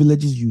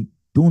privileges you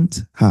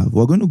don't have.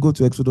 We're going to go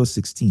to Exodus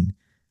 16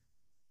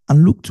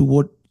 and look to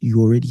what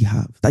you already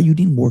have that you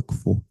didn't work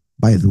for,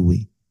 by the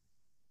way.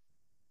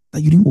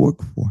 That you didn't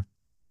work for.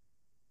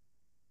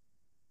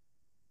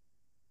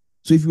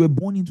 So if you were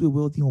born into a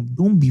wealthy home,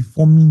 don't be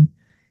forming.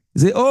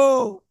 Say,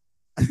 oh,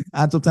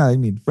 and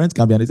sometimes friends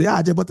can be and they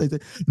say, but I say,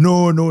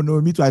 no,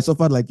 me too. I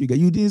suffered like you guys.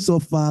 You didn't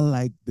suffer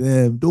like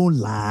them. Don't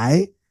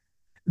lie.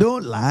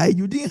 Don't lie.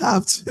 You didn't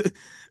have to.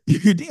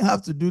 You didn't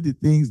have to do the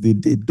things they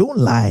did. Don't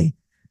lie.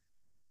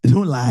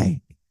 Don't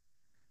lie.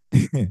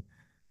 They,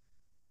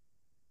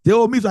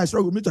 oh, me too. I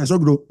struggle. Me too. I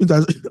struggle. Me too,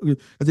 I struggle.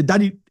 I said,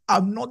 Daddy,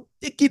 I'm not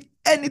taking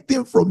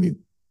anything from you,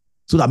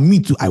 so that me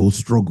too, I will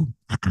struggle.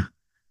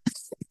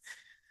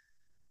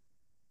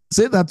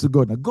 Say that to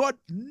God. Now, God,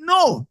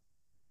 no,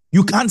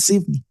 you can't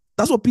save me.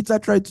 That's what Peter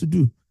tried to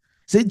do.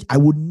 Say, I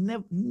would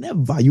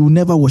never, you will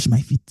never wash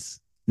my feet.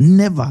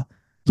 Never.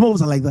 Some of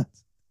us are like that.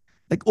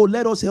 Like, oh,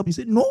 let us help you.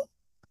 Say,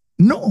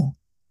 no,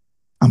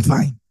 I'm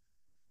fine.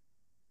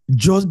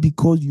 Just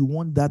because you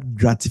want that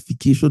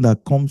gratification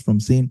that comes from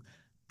saying,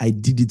 I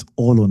did it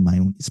all on my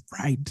own. It's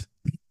pride.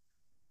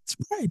 It's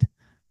pride.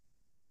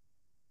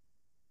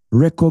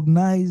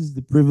 Recognize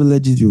the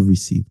privileges you've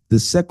received. The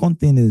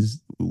second thing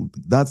is,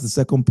 that's the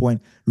second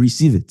point,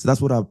 receive it. That's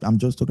what I'm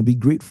just talking. Be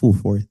grateful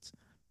for it.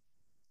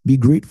 Be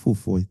grateful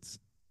for it.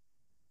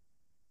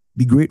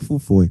 Be grateful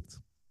for it.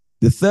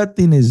 The third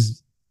thing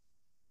is,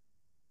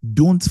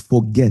 don't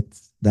forget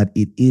that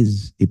it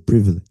is a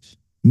privilege.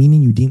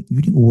 Meaning you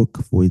didn't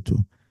work for it.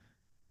 You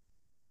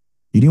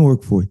didn't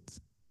work for it.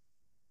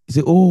 You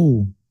say,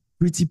 oh,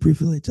 pretty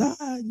privilege.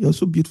 You're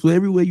so beautiful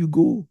everywhere you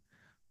go.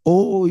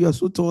 Oh, you're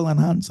so tall and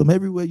handsome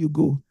everywhere you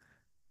go.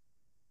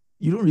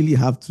 You don't really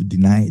have to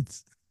deny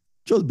it.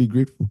 Just be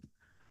grateful.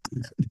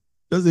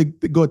 Just say,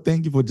 God,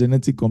 thank you for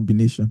genetic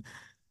combination.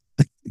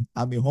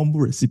 I'm a humble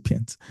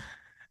recipient.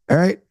 All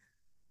right?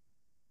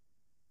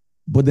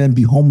 But then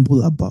be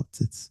humble about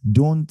it.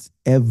 Don't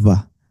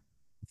ever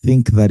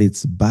think that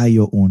it's by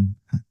your own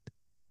hand.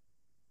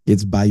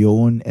 It's by your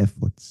own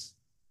efforts.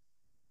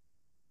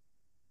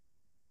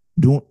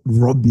 Don't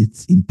rub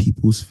it in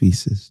people's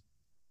faces.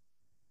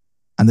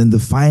 And then the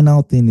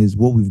final thing is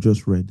what we've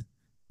just read.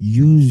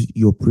 Use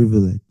your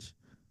privilege.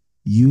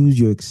 Use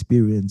your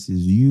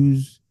experiences.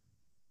 Use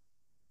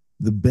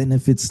the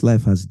benefits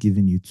life has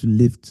given you to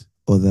lift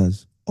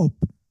others up.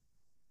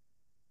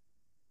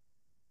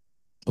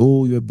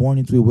 Oh, you're born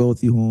into a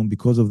wealthy home.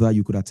 Because of that,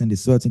 you could attend a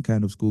certain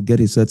kind of school, get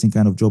a certain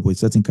kind of job or a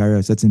certain career,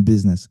 a certain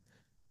business.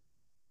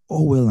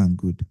 All well and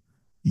good.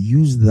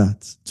 Use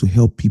that to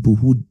help people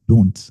who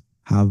don't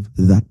have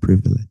that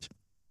privilege.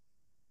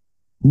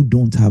 Who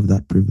don't have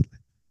that privilege.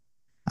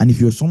 And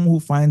if you're someone who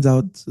finds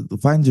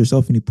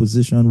yourself in a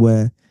position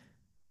where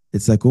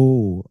it's like,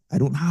 oh, I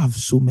don't have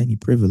so many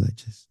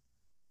privileges,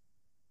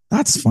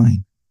 that's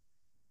fine.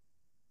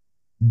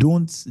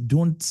 Don't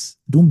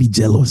be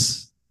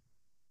jealous.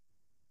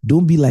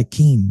 Don't be like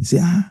Cain.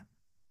 Say,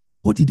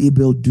 what did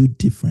Abel do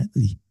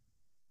differently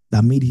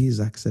that made his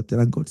accepted?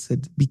 And God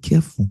said, be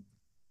careful.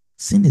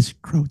 Sin is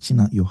crouching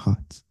at your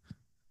heart.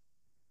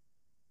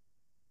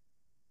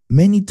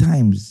 Many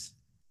times,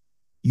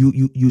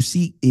 you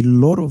see a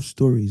lot of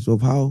stories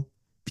of how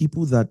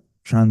people that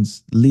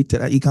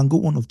translated, it can go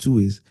one of two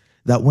ways,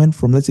 that went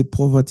from, let's say,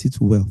 poverty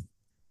to wealth.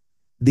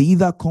 They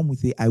either come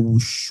with I will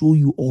show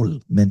you all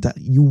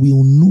mentality. You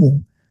will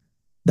know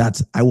that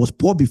I was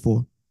poor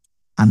before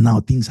and now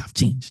things have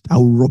changed. I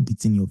will rub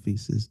it in your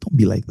faces. Don't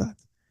be like that.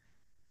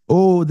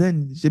 Oh,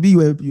 then Shebi,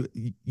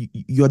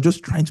 you're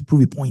just trying to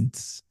prove a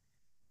point.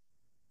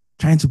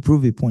 Trying to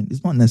prove a point.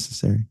 It's not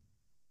necessary.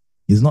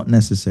 It's not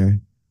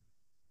necessary.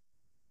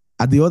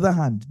 At the other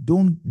hand,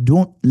 don't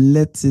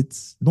let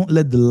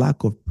the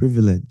lack of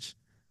privilege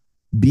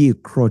be a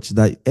crutch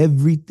that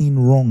everything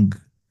wrong.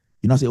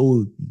 You not say,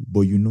 oh,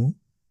 but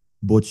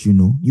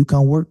you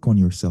can work on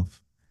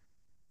yourself.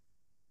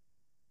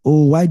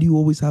 Oh, why do you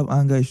always have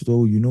anger issues?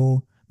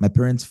 Oh, my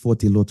parents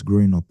fought a lot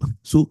growing up.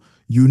 So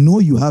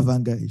you have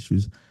anger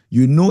issues.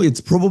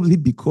 It's probably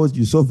because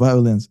you saw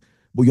violence,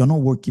 but you're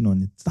not working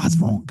on it. That's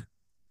wrong.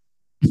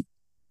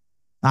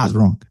 That's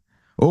wrong.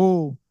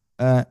 Oh,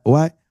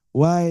 why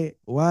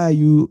are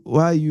you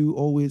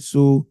always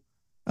so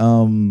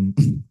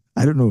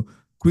I don't know,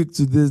 quick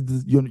to this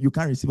you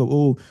can't receive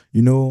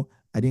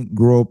I didn't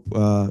grow up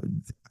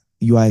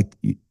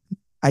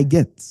I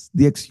get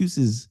the excuse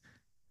is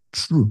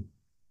true,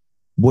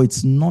 but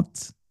it's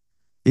not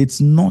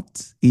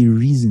a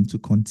reason to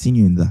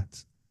continue in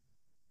that.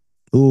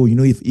 Oh,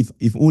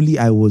 if only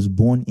I was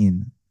born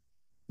in,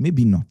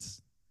 maybe not.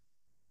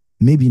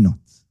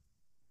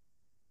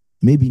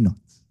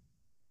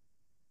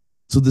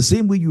 So the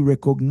same way you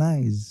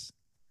recognize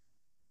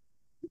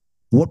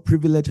what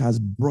privilege has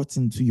brought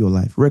into your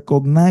life,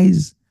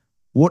 recognize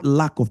what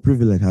lack of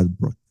privilege has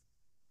brought.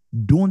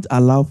 Don't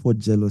allow for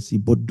jealousy,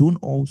 but don't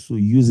also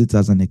use it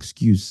as an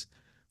excuse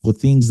for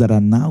things that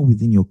are now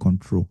within your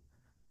control.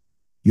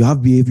 You have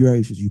behavioral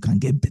issues, you can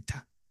get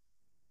better.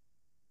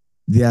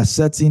 There are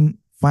certain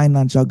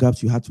financial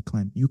gaps you had to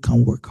climb. You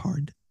can work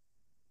hard.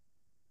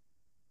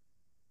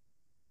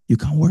 You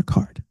can work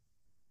hard.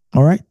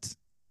 All right?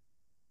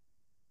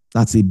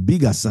 That's a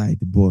big aside,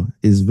 but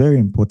it's very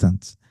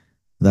important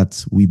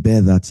that we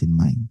bear that in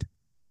mind.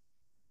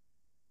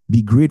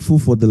 Be grateful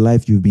for the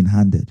life you've been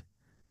handed.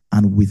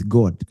 And with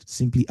God,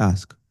 simply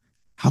ask,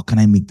 how can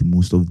I make the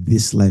most of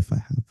this life I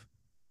have?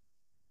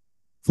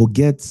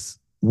 Forget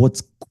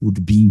what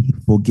could be.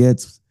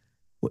 Forget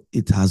what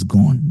it has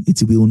gone.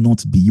 It will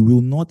not be. You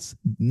will not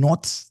be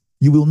Nigeria.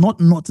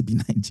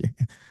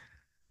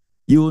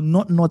 You will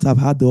not have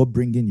had the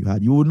upbringing you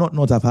had. You will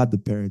not have had the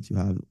parents you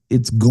have.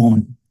 It's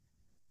gone.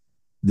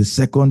 The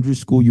secondary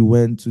school you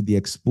went to, the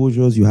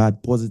exposures you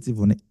had positive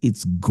on it,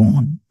 it's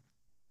gone.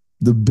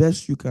 The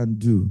best you can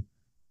do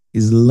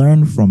is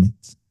learn from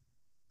it,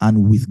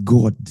 and with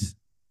God,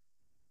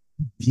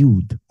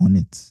 build on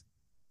it.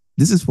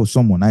 This is for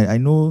someone. I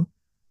know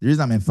the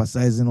reason I'm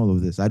emphasizing all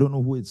of this, I don't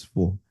know who it's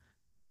for,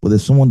 but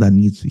there's someone that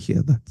needs to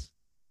hear that.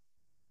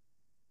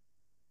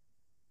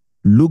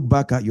 Look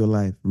back at your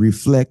life,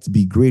 reflect,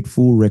 be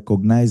grateful,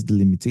 recognize the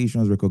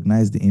limitations,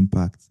 recognize the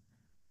impact.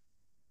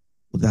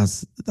 But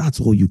that's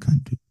all you can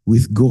do.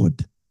 With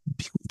God,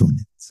 build on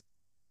it.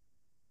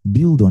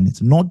 Build on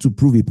it, not to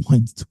prove a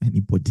point to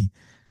anybody,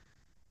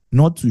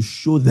 not to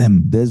show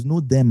them. There's no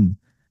them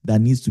that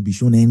needs to be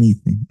shown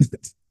anything.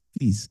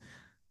 Please.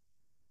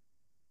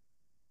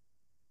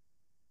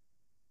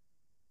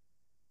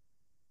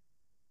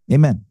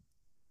 Amen.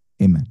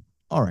 Amen.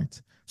 All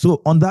right.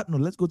 So on that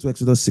note, let's go to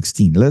Exodus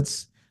 16.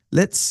 Let's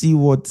see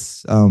what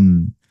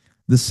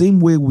the same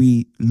way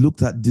we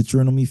looked at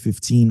Deuteronomy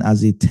 15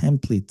 as a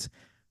template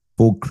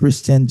for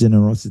Christian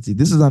generosity.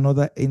 This is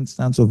another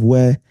instance of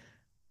where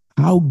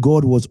how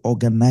God was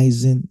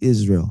organizing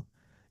Israel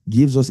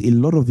gives us a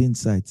lot of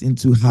insights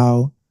into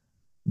how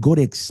God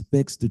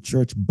expects the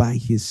church by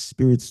his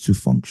spirit to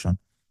function.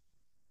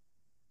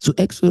 So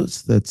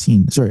Exodus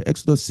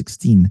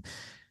 16.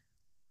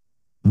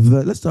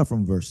 Let's start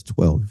from verse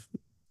 12.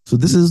 So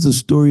this is the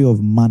story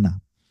of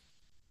manna.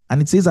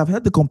 And it says, I've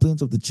heard the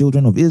complaints of the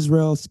children of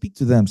Israel. Speak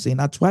to them, saying,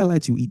 at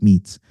twilight you eat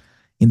meat.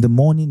 In the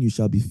morning you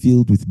shall be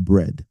filled with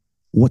bread.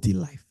 What a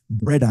life.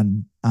 Bread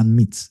and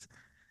meat.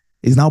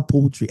 It's now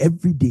poultry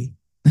every day.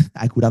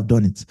 I could have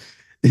done it.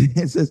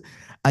 It says,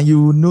 and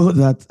you will know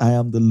that I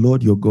am the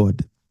Lord your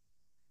God.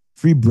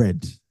 Free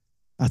bread.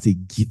 That's a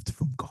gift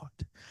from God.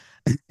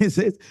 It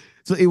says,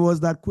 so it was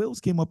that quails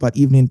came up at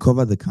evening,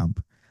 covered the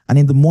camp. And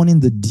in the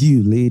morning, the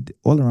dew laid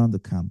all around the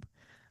camp.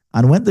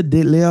 And when the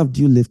layer of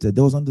dew lifted,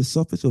 there was on the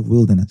surface of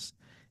wilderness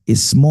a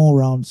small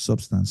round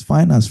substance,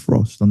 fine as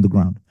frost on the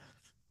ground.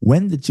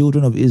 When the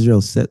children of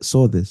Israel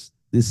saw this,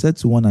 they said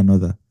to one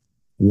another,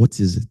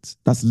 what is it?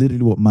 That's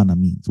literally what manna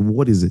means.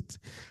 What is it?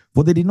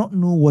 For they did not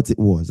know what it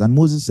was. And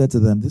Moses said to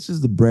them, this is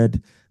the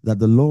bread that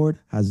the Lord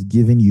has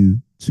given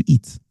you to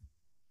eat.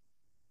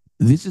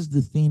 This is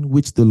the thing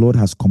which the Lord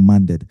has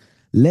commanded.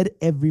 Let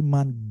every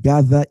man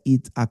gather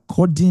it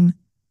according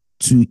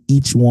to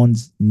each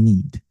one's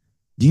need.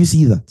 Do you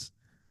see that?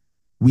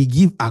 We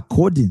give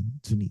according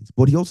to needs.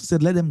 But he also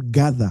said, let them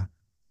gather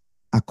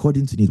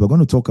according to needs. We're going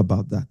to talk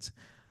about that.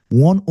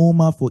 1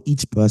 omer for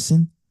each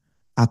person,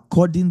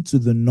 according to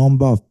the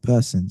number of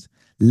persons.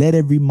 Let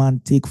every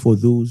man take for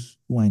those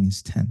who are in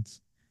his tent.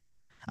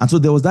 And so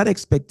there was that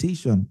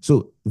expectation.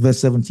 So verse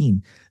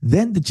 17,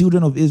 then the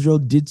children of Israel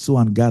did so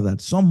and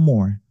gathered, some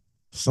more,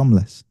 some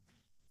less.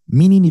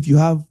 Meaning if you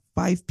have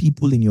 5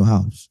 people in your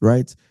house,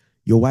 right?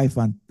 Your wife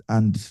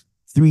and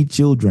 3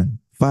 children,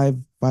 five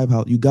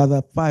house, you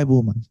gather 5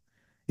 omers.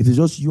 If it's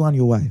just you and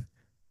your wife,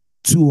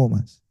 2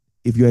 omers.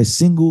 If you're a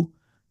single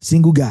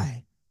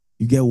guy,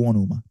 you get 1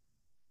 omer.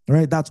 All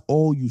right, that's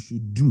all you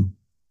should do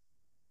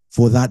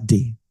for that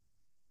day.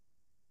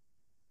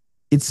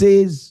 It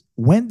says,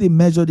 when they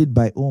measured it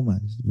by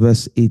omers,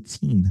 verse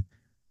 18,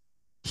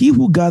 he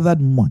who gathered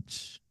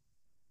much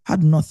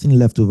had nothing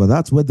left over.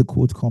 That's where the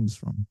quote comes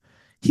from.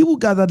 He who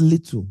gathered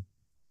little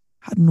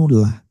had no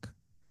lack.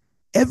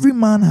 Every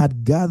man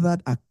had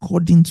gathered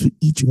according to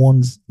each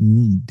one's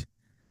need.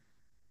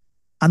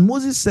 And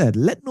Moses said,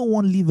 let no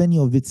one leave any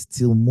of it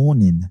till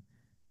morning.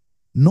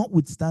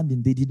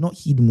 Notwithstanding, they did not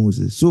heed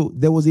Moses. So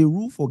there was a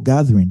rule for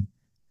gathering.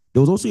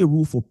 There was also a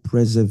rule for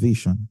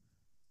preservation.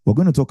 We're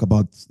going to talk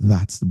about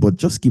that, but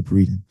just keep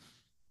reading.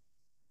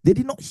 They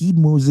did not heed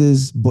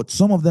Moses, but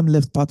some of them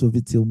left part of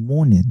it till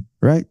morning,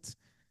 right?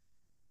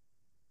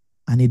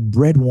 And it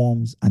bred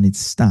worms and it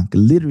stank,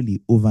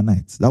 literally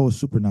overnight. That was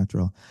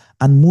supernatural.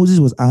 And Moses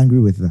was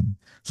angry with them.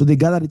 So they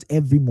gathered it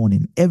every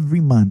morning,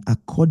 every man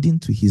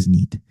according to his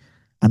need.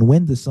 And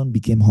when the sun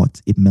became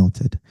hot, it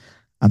melted.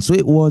 And so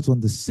it was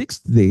on the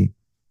 6th day,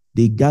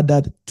 they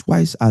gathered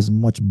twice as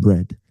much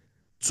bread,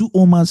 2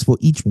 omers for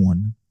each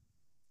one.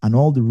 And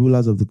all the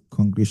rulers of the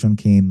congregation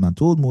came and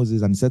told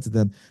Moses, and he said to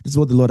them, this is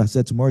what the Lord has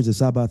said, tomorrow is a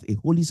Sabbath, a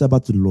holy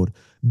Sabbath to the Lord.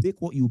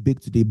 Bake what you bake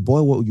today,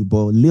 boil what you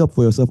boil, lay up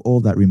for yourself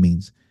all that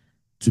remains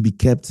to be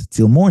kept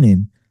till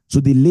morning. So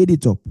they laid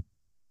it up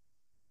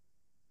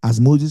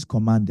as Moses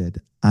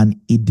commanded, and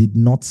it did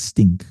not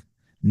stink.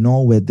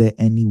 nor were there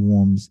any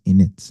worms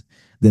in it.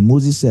 Then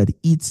Moses said,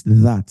 eat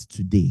that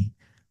today,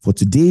 for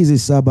today is a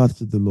Sabbath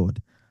to the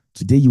Lord.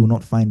 Today you will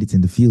not find it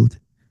in the field.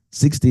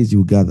 6 days you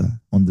will gather.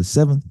 On the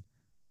seventh,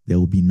 there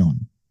will be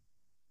none.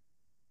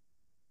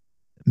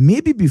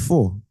 Maybe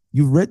before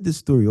you've read this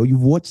story or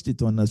you've watched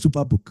it on a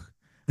Superbook,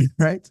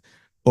 right?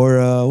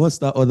 Or what's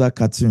that other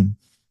cartoon?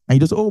 And you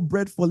just, oh,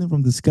 bread falling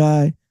from the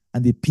sky,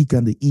 and they pick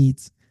and they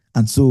eat.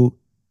 And so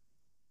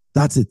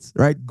that's it,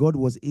 right? God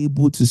was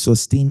able to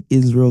sustain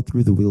Israel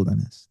through the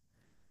wilderness.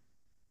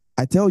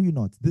 I tell you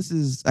not,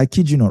 I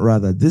kid you not,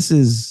 rather, this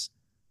is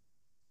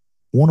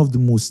one of the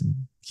most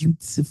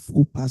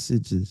beautiful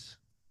passages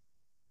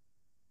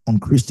on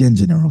Christian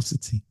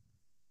generosity,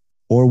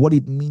 or what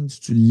it means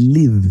to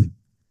live.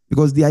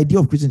 Because the idea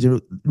of Christian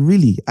generosity,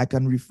 really, I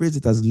can rephrase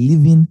it as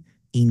living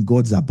in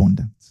God's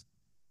abundance.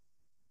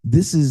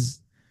 This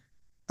is,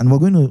 and we're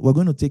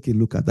going to take a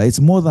look at that. It's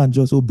more than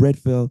just, oh, bread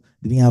fell,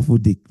 they didn't have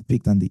food, they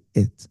picked and they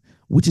ate,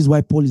 which is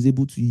why Paul is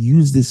able to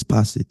use this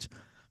passage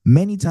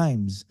many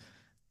times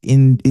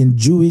in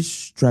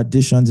Jewish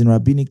traditions, in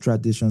rabbinic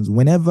traditions.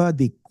 Whenever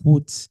they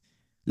quote,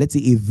 let's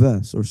say, a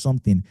verse or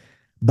something,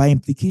 by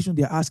implication,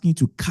 they're asking you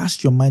to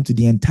cast your mind to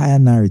the entire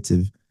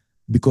narrative,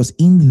 because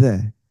in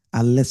there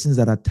are lessons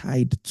that are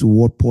tied to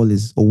what Paul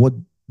is, or what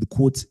the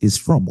quote is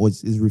from, or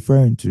is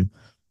referring to.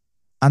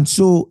 And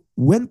so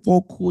when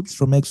Paul quotes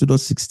from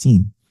Exodus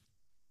 16,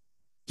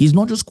 he's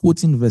not just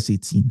quoting verse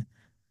 18.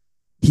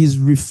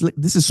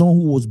 This is someone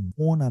who was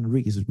born and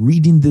raised,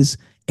 reading this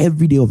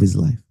every day of his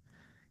life.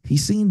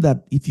 He's saying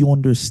that if you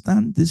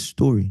understand this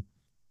story,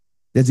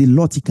 there's a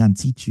lot he can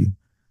teach you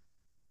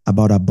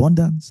about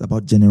abundance,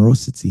 about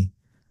generosity,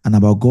 and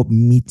about God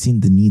meeting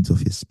the needs of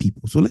his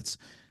people. So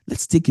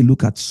let's take a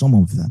look at some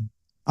of them.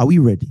 Are we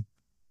ready?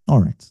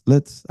 All right.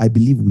 I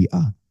believe we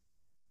are.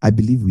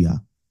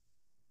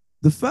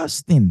 The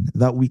first thing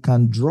that we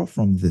can draw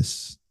from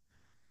this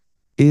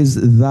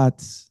is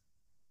that,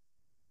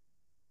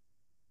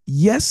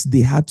 yes,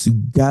 they had to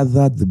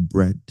gather the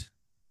bread.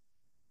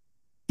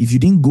 If you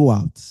didn't go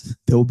out,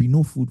 there will be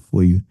no food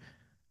for you.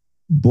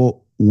 But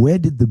where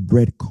did the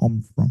bread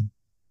come from?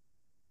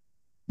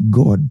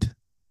 God.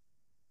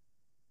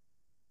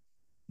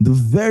 The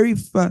very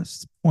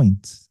first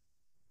point,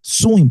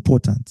 so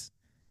important,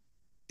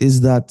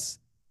 is that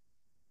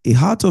a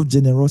heart of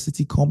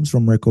generosity comes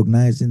from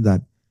recognizing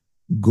that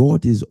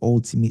God is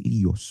ultimately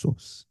your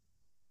source.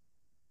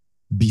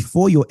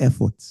 Before your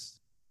efforts,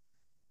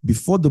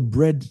 before the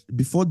bread,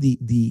 before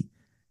the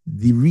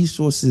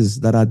resources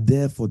that are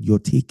there for your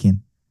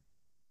taking,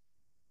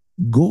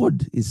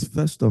 God is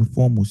first and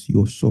foremost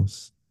your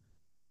source.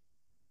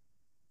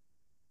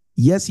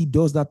 Yes, he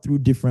does that through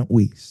different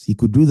ways. He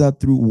could do that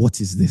through,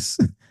 what is this?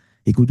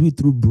 He could do it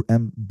through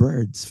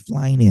birds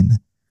flying in.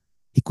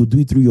 He could do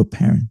it through your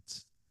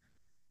parents.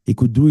 He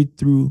could do it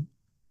through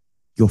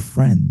your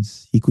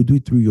friends. He could do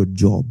it through your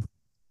job.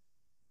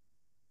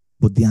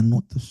 But they are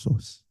not the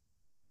source.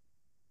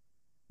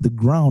 The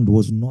ground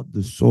was not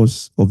the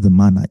source of the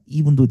manna,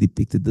 even though they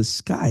picked it. The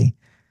sky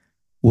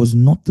was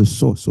not the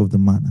source of the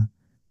manna,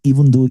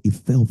 even though it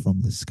fell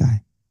from the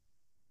sky.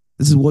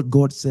 This is what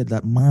God said,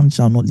 that man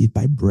shall not live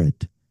by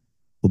bread,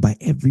 but by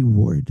every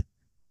word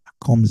that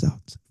comes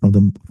out from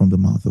the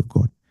mouth of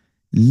God.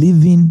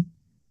 Living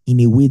in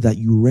a way that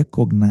you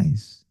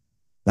recognize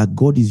that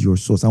God is your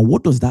source. And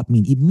what does that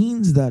mean? It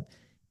means that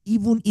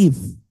even if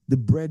the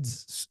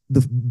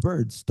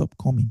birds stop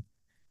coming,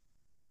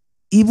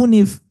 even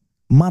if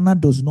manna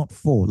does not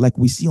fall, like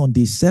we see on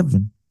day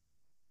 7,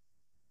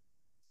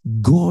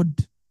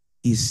 God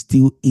is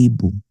still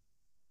able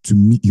to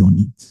meet your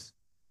needs.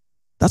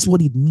 That's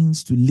what it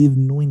means to live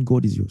knowing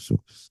God is your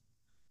source.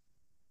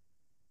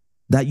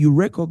 That you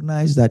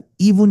recognize that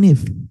even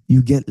if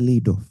you get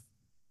laid off,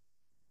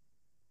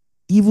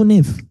 even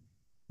if,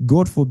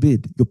 God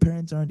forbid, your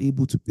parents aren't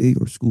able to pay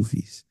your school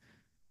fees,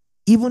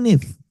 even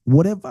if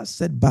whatever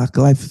setback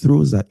life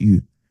throws at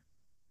you,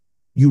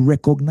 you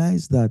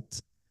recognize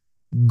that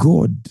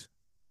God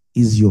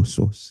is your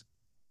source.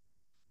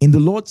 In the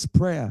Lord's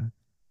Prayer,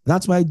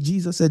 that's why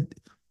Jesus said,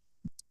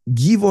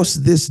 give us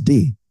this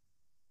day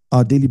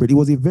our daily bread. It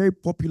was a very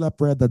popular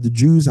prayer that the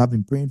Jews have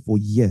been praying for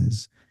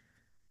years.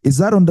 Is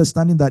that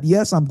understanding that,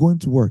 yes, I'm going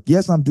to work.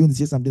 Yes, I'm doing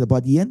this. Yes, I'm doing that. But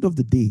at the end of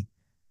the day,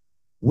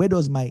 where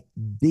does my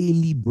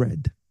daily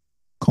bread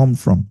come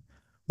from?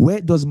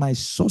 Where does my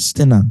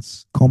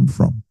sustenance come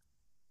from?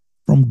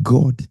 From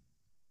God.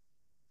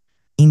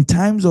 In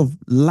times of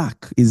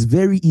lack, it's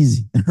very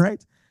easy,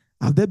 right?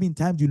 Have there been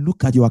times you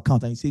look at your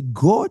account and you say,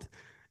 God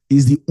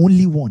is the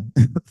only one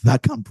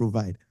that can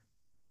provide?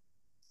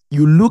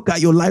 You look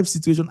at your life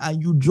situation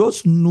and you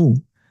just know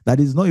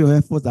that it's not your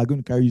efforts that are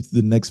going to carry you to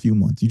the next few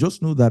months. You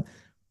just know that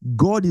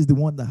God is the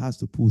one that has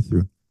to pull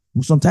through.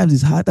 But sometimes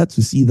it's harder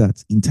to see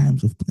that in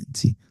times of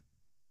plenty.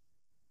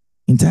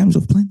 In times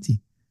of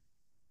plenty.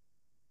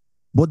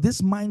 But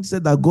this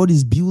mindset that God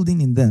is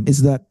building in them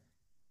is that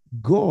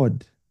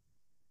God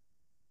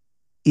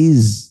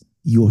is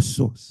your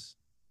source.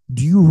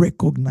 Do you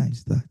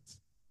recognize that?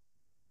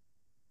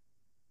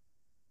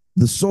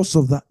 The source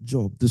of that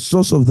job, the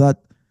source of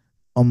that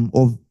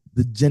of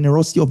the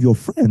generosity of your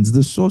friends,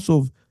 the source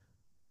of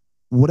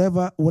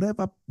whatever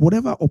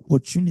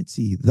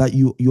opportunity that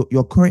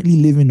you're currently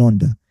living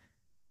under.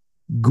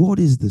 God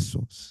is the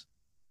source.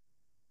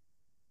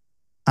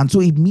 And so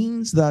it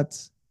means that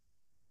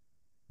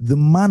the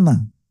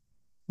manna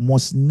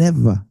must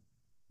never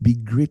be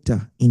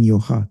greater in your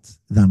heart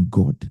than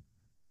God.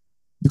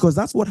 Because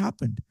that's what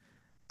happened.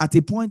 At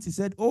a point, he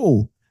said,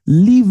 oh,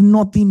 leave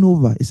nothing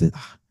over. He said,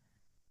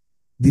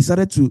 they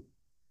started to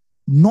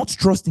not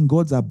trust in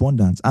God's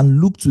abundance and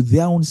look to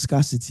their own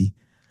scarcity,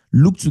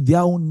 look to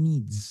their own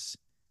needs,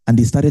 and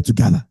they started to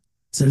gather.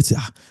 Started to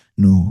say,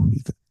 no.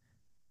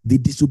 They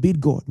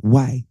disobeyed God.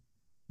 Why?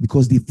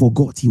 Because they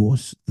forgot he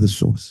was the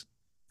source.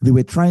 They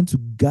were trying to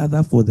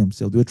gather for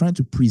themselves. They were trying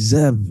to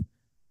preserve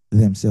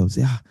themselves.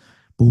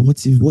 But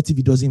what if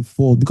it doesn't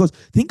fall? Because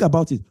think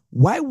about it.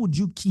 Why would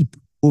you keep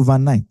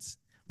overnight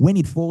when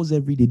it falls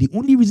every day? The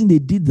only reason they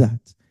did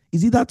that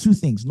is either two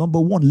things. Number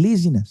one,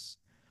 laziness.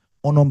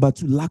 Or number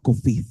two, lack of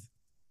faith.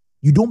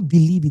 You don't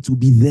believe it will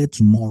be there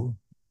tomorrow.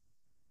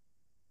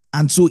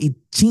 And so it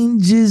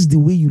changes the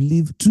way you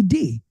live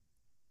today.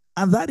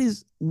 And that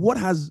is what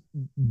has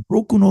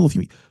broken all of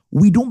you.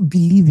 We don't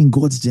believe in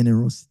God's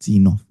generosity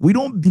enough. We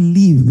don't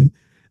believe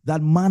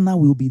that manna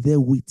will be there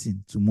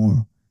waiting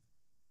tomorrow.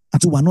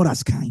 And so we're not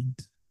as kind.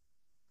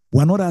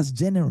 We're not as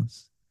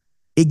generous.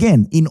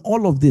 Again, in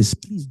all of this,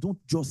 please don't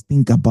just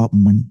think about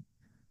money.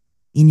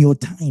 In your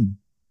time,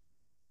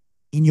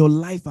 in your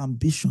life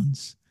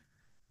ambitions,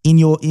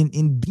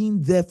 in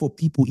being there for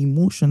people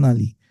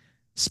emotionally,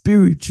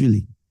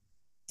 spiritually,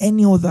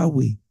 any other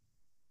way.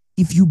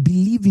 If you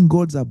believe in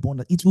God's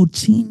abundance, it will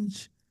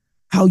change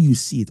how you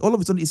see it. All of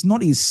a sudden, it's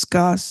not a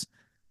scarce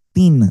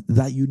thing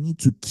that you need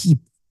to keep.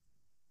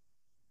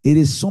 It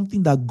is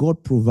something that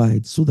God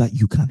provides so that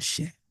you can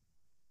share.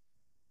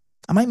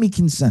 Am I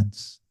making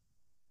sense?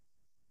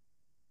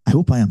 I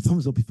hope I am.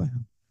 Thumbs up if I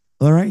am.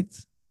 All right?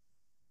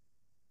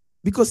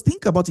 Because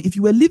think about it. If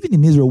you were living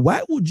in Israel,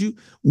 why would you,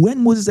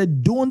 when Moses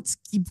said, don't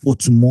keep for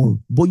tomorrow,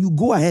 but you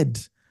go ahead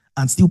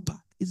and still pack?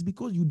 It's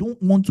because you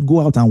don't want to go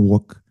out and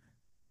work.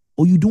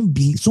 Or you don't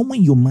believe, somewhere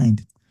in your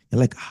mind, you're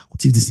like,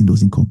 what if this thing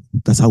doesn't come?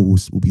 That's how we'll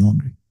be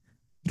hungry.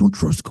 You don't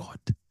trust God.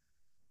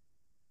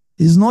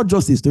 It's not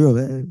just a story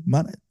of,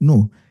 man.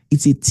 No,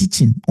 it's a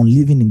teaching on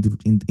living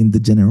in the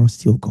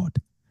generosity of God.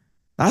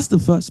 That's the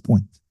first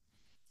point.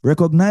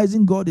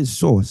 Recognizing God is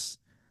source.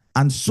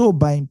 And so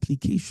by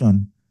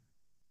implication,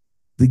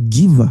 the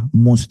giver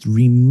must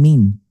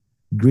remain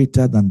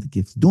greater than the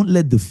gift. Don't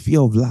let the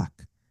fear of lack,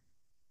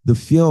 the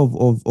fear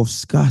of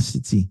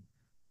scarcity,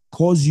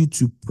 cause you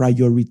to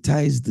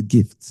prioritize the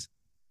gift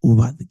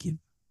over the giver.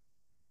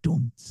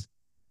 Don't.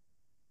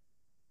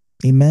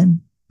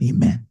 Amen.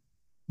 Amen.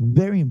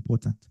 Very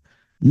important.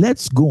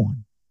 Let's go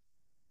on.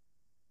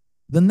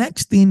 The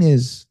next thing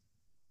is,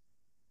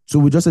 so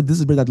we just said this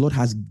is bread that the Lord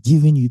has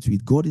given you to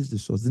eat. God is the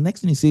source. The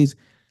next thing he says,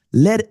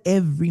 let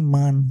every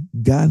man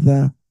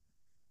gather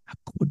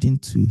according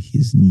to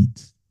his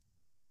needs.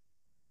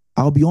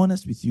 I'll be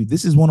honest with you.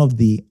 This is one of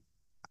the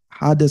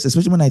hardest,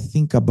 especially when I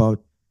think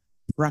about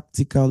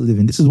practical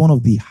living. This is one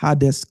of the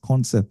hardest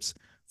concepts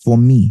for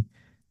me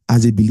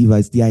as a believer.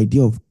 It's the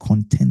idea of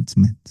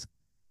contentment.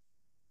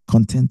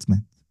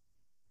 Contentment.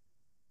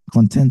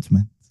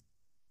 Contentment.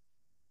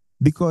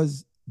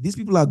 Because these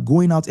people are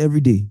going out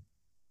every day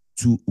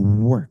to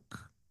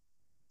work,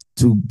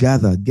 to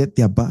gather, get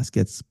their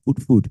baskets,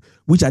 put food,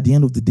 which at the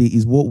end of the day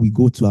is what we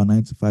go to our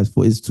 9 to 5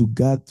 for, is to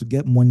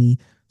get money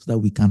so that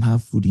we can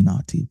have food in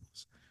our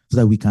tables, so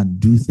that we can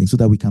do things, so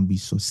that we can be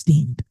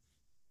sustained.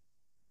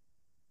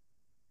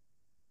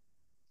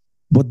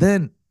 But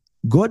then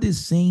God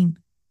is saying,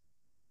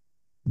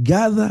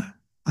 gather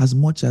as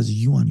much as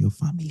you and your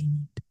family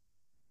need.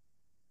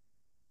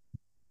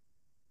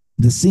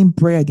 The same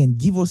prayer again,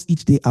 give us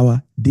each day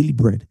our daily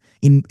bread.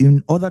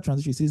 In other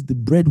translations, it says the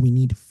bread we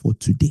need for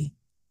today.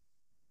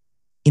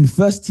 In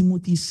 1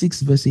 Timothy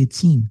 6 verse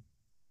 18,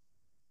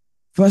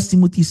 1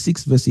 Timothy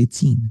 6 verse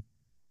 18,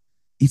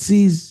 it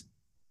says,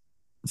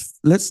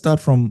 let's start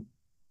from,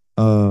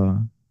 I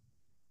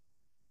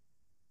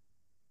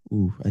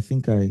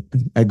think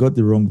I got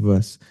the wrong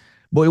verse.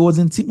 But it was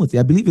in Timothy.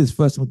 I believe it's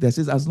 1 Timothy. It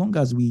says, as long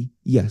as we,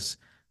 1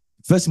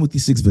 Timothy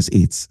 6 verse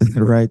 8,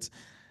 right?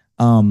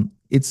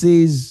 It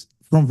says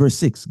from verse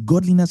 6,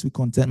 godliness with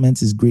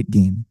contentment is great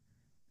gain.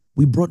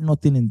 We brought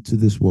nothing into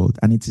this world,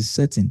 and it is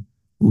certain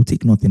we will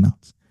take nothing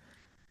out.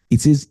 It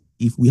says,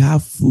 if we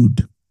have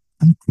food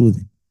and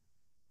clothing,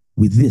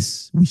 with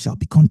this we shall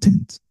be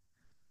content.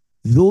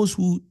 Those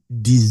who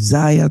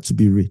desire to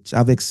be rich,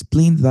 I've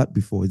explained that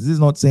before. This is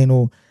not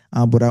saying,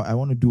 but I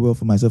want to do well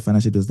for myself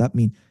financially. Does that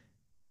mean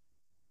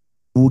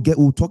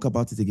we'll talk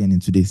about it again in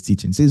today's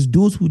teaching? It says,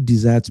 those who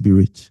desire to be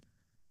rich,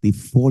 they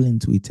fall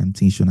into a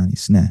temptation and a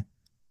snare.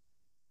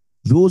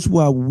 Those who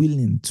are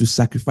willing to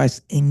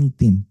sacrifice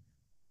anything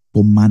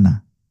for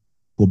manna,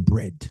 for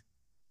bread.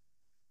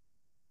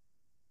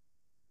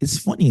 It's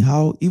funny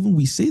how even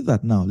we say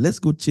that now, let's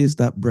go chase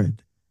that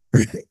bread.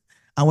 Right?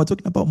 And we're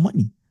talking about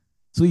money.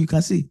 So you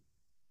can see,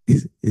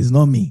 it's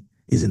not me,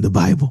 it's in the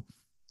Bible.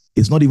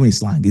 It's not even a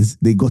slang.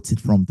 They got it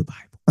from the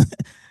Bible.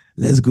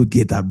 Let's go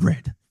get that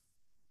bread.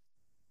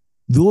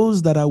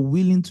 Those that are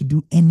willing to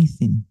do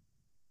anything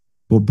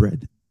for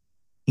bread,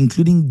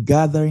 including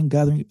gathering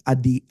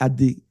at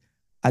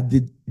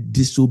the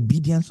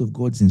disobedience of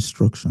God's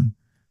instruction,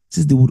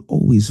 says they would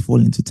always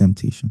fall into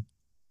temptation.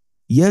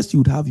 Yes, you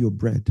would have your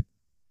bread,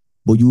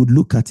 but you would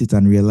look at it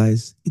and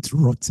realize it's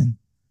rotten.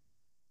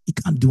 It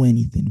can't do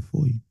anything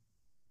for you.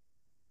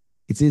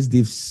 It says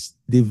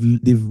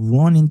they've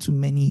run into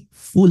many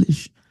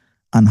foolish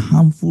and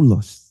harmful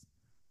lusts,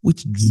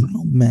 which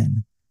drown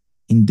men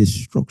in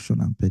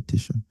destruction and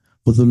perdition.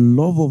 For the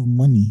love of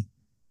money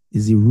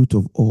is the root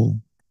of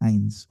all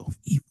kinds of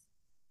evil,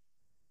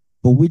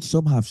 for which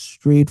some have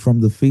strayed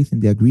from the faith in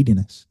their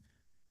greediness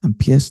and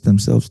pierced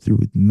themselves through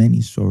with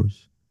many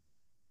sorrows.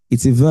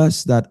 It's a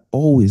verse that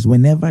always,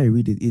 whenever I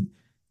read it,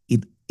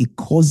 it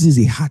causes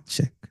a heart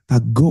check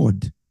that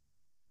God,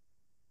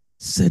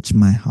 search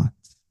my heart.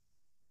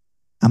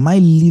 Am I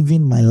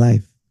living my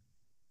life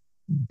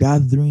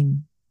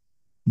gathering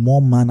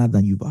more manna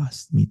than you've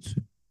asked me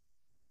to?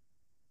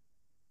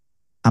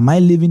 Am I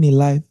living a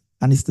life,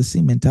 and it's the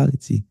same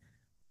mentality,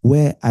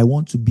 where I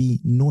want to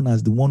be known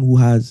as the one who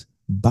has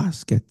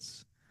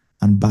baskets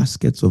and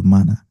baskets of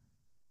manna,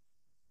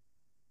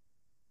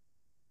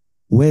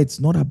 where it's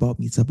not about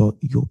me, it's about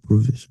your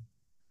provision.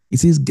 It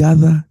says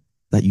gather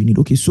that you need.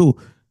 Okay, so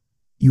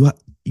you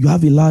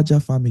have a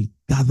larger family,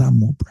 gather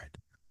more bread.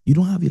 You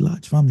don't have a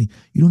large family,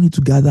 you don't need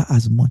to gather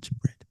as much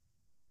bread.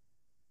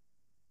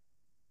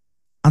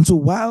 And so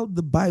while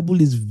the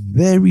Bible is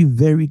very,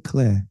 very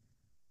clear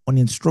on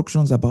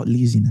instructions about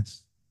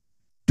laziness,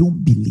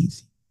 don't be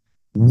lazy.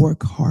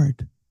 Work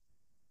hard.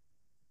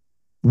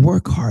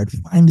 Work hard.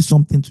 Find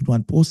something to do.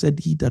 And Paul said,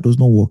 he that does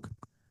not work,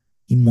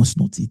 he must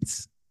not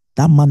eat.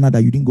 That manna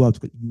that you didn't go out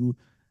to,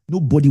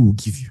 nobody will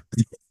give you.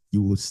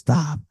 You will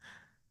starve.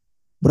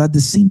 But at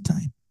the same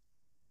time,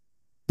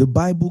 the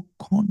Bible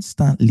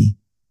constantly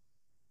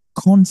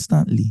cautions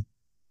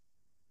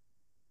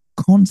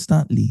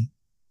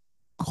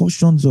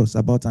us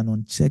about an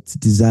unchecked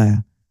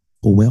desire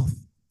for wealth.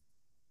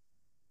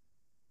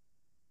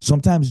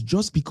 Sometimes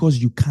just because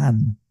you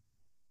can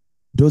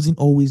doesn't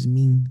always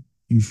mean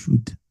you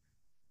should.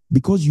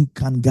 Because you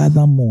can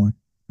gather more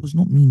does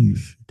not mean you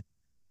should.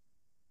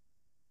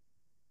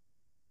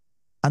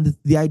 And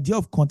the idea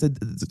of content,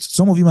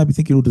 some of you might be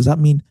thinking, oh, does that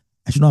mean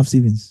I should not have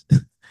savings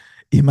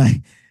in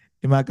my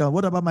account?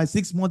 What about my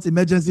 6 months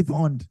emergency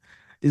fund?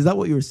 Is that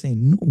what you're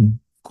saying? No,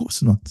 of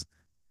course not.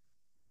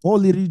 Paul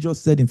literally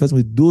just said in 1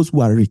 Timothy, those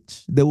who are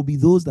rich, there will be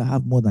those that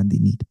have more than they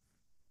need.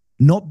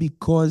 Not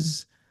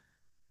because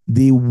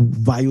they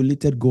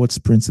violated God's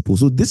principle.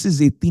 So this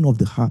is a thing of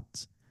the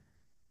heart.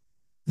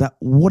 That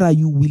what are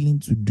you willing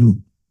to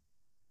do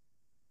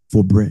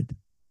for bread?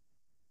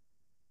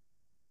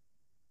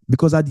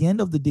 Because at the end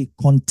of the day,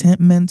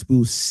 contentment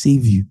will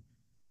save you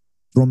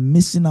from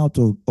missing out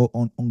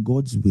on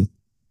God's will.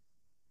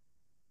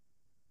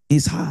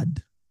 It's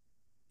hard.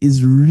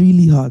 It's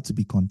really hard to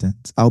be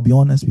content. I'll be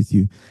honest with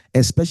you.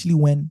 Especially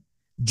when,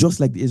 just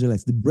like the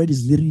Israelites, the bread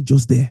is literally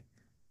just there.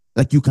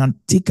 Like you can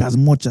take as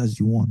much as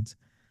you want.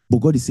 But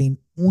God is saying,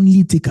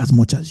 only take as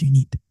much as you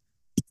need.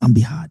 It can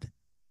be hard.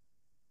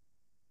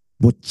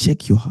 But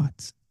check your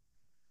heart.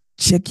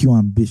 Check your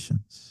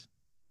ambitions.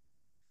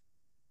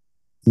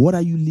 What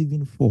are you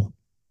living for?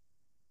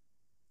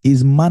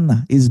 Is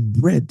manna, is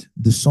bread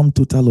the sum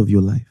total of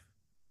your life?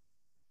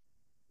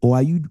 Or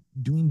are you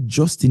doing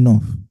just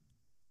enough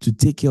to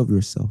take care of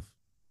yourself?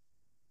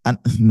 And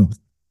no,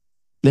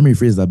 let me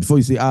rephrase that. Before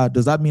you say,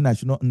 does that mean I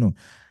should not? No.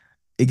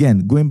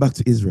 Again, going back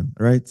to Israel,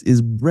 right?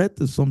 Is bread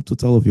the sum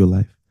total of your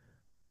life?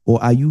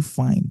 Or are you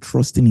fine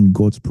trusting in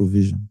God's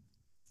provision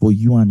for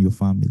you and your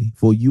family,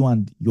 for you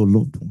and your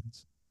loved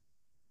ones?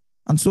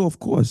 And so, of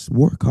course,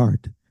 work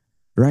hard,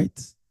 right?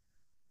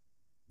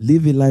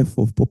 Live a life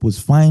of purpose.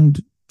 Find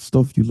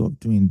stuff you love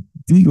doing.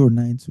 Do your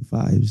 9 to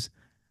 5s.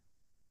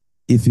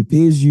 If it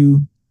pays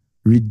you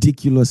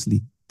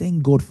ridiculously,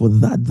 thank God for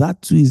that.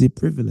 That too is a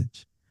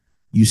privilege.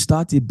 You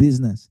start a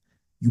business,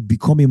 you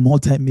become a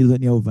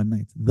multi-millionaire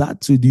overnight.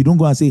 That too, you don't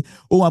go and say,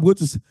 oh, I'm going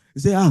to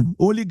say,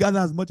 only gather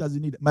as much as you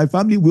need. My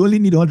family, we only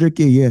need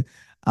 100K a year.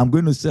 I'm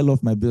going to sell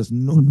off my business.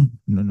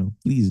 No.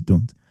 Please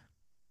don't.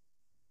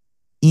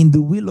 In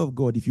the will of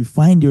God, if you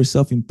find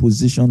yourself in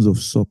positions of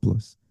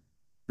surplus,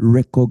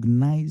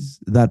 recognize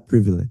that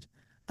privilege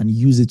and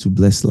use it to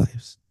bless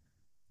lives.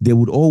 There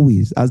would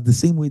always, as the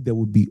same way there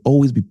would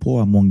always be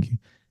poor among you,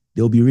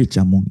 there will be rich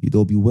among you, there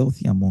will be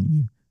wealthy among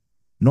you.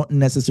 Not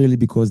necessarily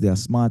because they are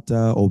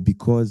smarter or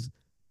because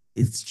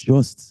it's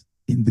just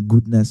in the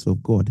goodness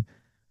of God.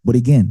 But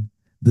again,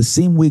 the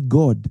same way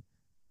God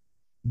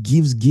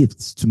gives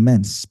gifts to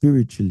men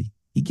spiritually,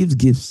 he gives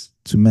gifts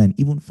to men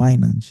even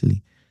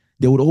financially.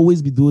 There would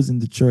always be those in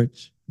the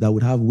church that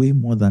would have way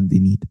more than they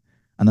need.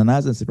 And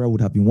Ananias and Sapphira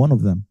would have been one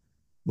of them,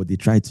 but they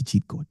tried to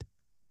cheat God.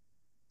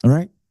 All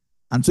right?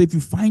 And so if you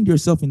find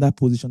yourself in that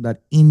position,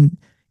 that in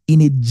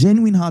a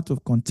genuine heart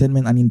of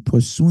contentment and in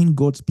pursuing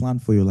God's plan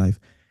for your life,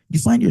 you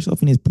find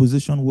yourself in a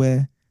position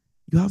where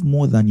you have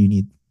more than you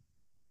need.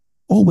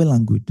 All well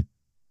and good.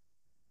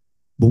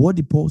 But what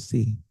did Paul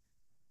say?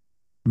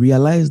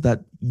 Realize that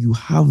you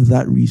have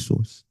that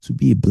resource to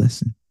be a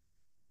blessing.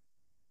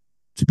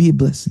 To be a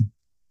blessing.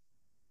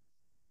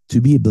 To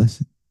be a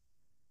blessing.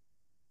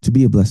 To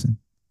be a blessing.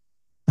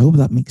 I hope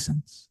that makes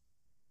sense.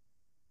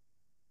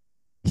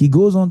 He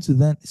goes on to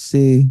then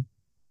say,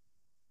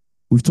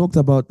 we've talked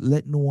about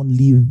let no one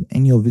leave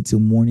any of it till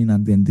morning,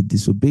 and then they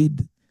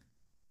disobeyed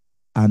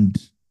and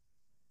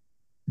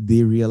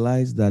they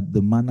realized that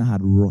the manna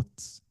had rot.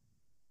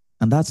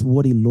 And that's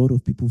what a lot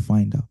of people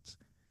find out.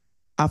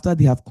 After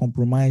they have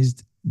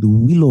compromised the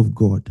will of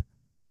God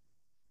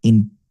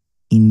in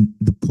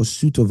the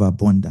pursuit of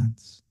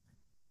abundance,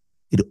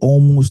 it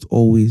almost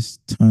always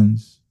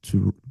turns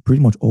to,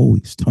 pretty much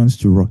always turns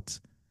to rot.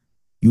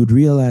 You would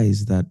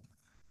realize that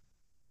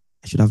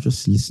I should have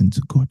just listened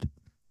to God.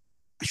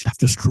 I should have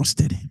just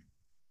trusted him.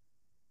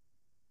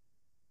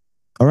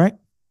 All right?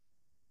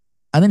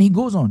 And then he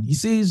goes on. He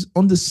says,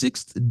 on the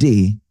 6th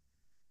day,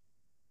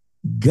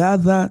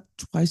 gather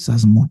twice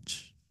as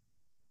much,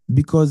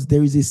 because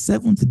there is a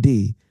 7th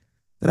day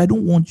that I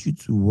don't want you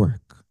to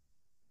work.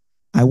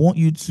 I want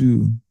you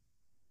to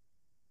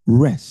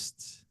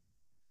rest.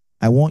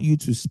 I want you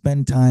to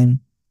spend time.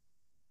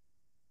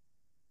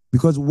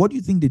 Because what do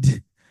you think they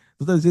did?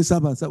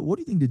 Sabbath. What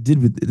do you think they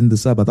did in the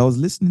Sabbath? I was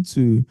listening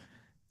to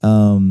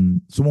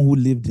someone who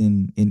lived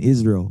in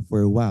Israel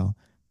for a while,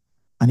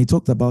 and he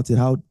talked about it,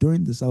 how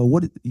during the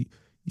Sabbath, you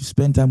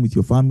spend time with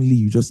your family,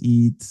 you just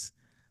eat,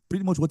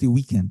 pretty much what a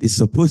weekend is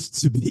supposed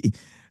to be,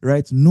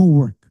 right? No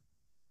work.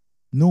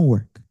 No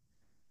work.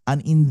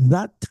 And in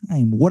that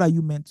time, what are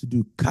you meant to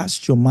do?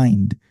 Cast your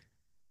mind.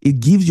 It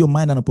gives your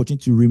mind an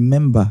opportunity to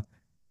remember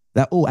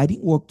that, oh, I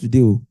didn't work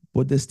today,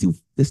 but there's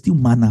still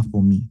manna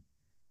for me.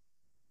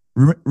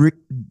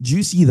 Do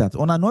you see that?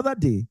 On another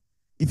day,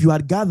 if you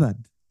had gathered,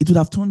 it would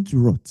have turned to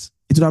rot.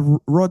 It would have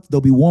rot,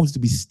 there'll be worms to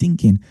be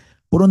stinking.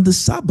 But on the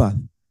Sabbath,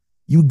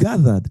 you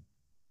gathered,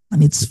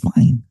 and it's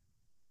fine.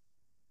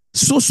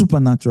 So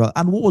supernatural.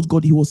 And what was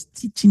God? He was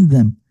teaching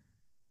them.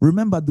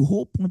 Remember, the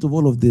whole point of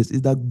all of this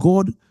is that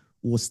God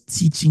was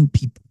teaching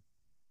people.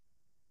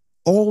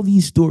 All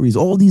these stories,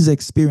 all these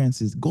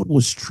experiences, God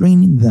was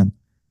training them.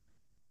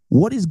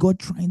 What is God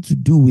trying to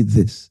do with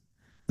this?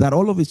 That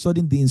all of a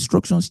sudden the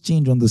instructions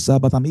change on the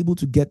Sabbath. I'm able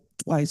to get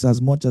twice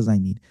as much as I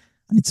need.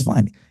 And it's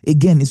fine.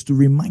 Again, it's to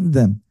remind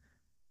them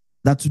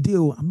that today,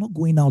 I'm not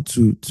going out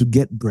to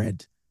get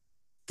bread.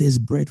 There's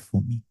bread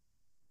for me.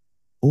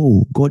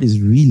 Oh, God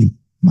is really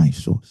my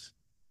source.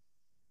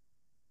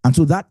 And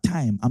so that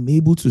time I'm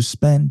able to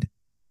spend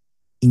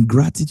in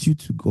gratitude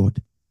to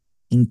God,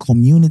 in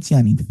community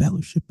and in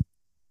fellowship.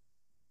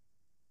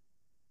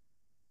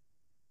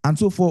 And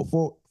so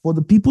for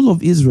the people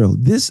of Israel,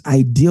 this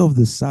idea of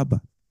the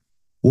Sabbath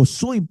was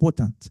so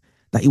important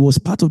that it was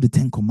part of the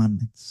 10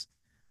 Commandments.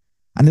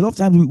 And a lot of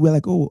times we're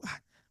like, oh,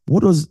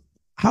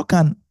 how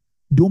can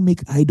don't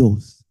make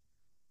idols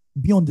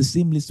be on the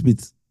same list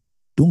with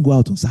don't go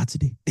out on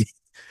Saturday?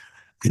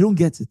 I don't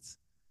get it.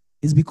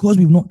 It's because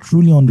we've not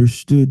truly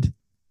understood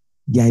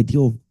the idea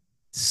of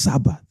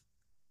Sabbath.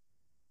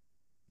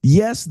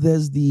 Yes,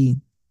 there's the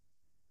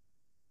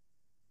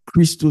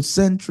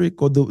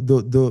Christocentric or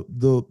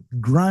the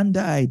grander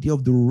idea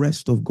of the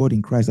rest of God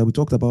in Christ that we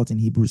talked about in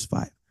Hebrews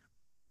 5.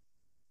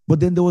 But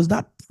then there was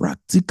that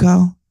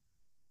practical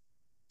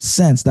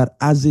sense that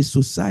as a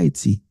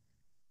society,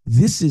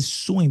 this is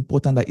so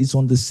important that it's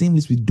on the same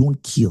list with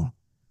don't kill,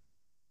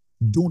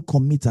 don't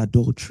commit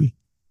adultery.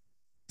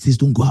 It says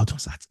don't go out on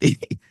Saturday.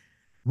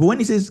 But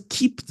when it says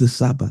keep the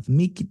Sabbath,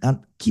 make it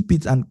and keep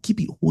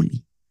it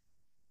holy.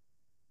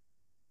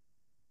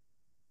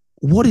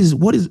 What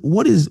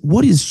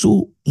is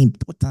so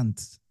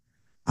important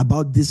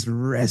about this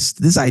rest,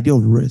 this idea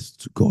of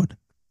rest to God?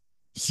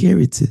 Here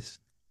it is.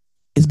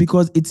 It's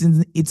because it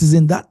is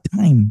in that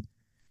time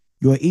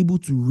you are able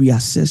to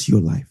reassess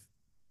your life,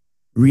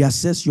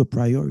 reassess your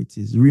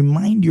priorities,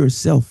 remind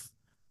yourself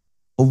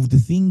of the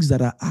things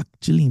that are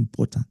actually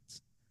important.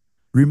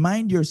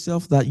 Remind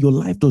yourself that your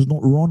life does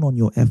not run on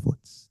your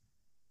efforts.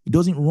 It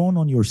doesn't run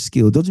on your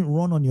skill. It doesn't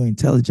run on your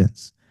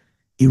intelligence.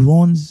 It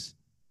runs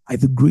by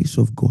the grace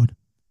of God.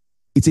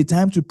 It's a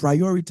time to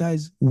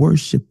prioritize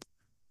worship,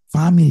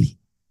 family.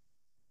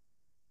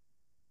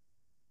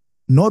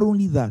 Not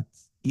only that,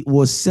 it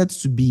was set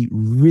to be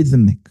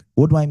rhythmic.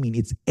 What do I mean?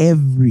 It's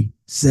every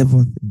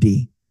 7th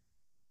day.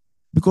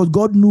 Because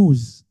God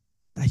knows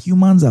that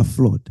humans are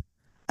flawed.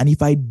 And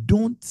if I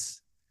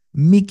don't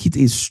make it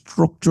a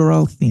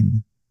structural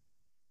thing,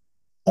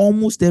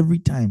 almost every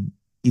time,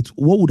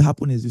 what would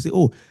happen is you say,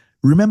 oh,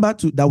 remember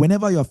that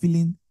whenever you're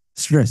feeling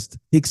stressed,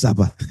 take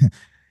Sabbath.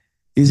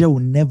 Israel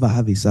will never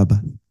have a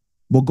Sabbath.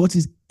 But God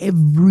says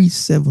every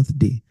 7th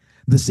day.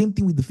 The same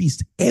thing with the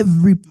feast.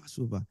 Every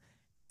Passover,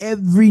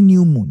 every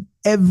new moon,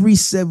 every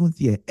 7th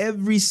year,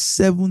 every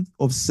 7th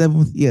of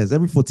 7th years,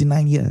 every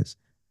 49 years,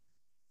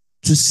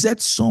 to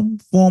set some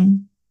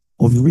form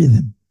of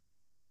rhythm.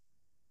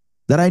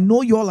 That I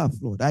know you all are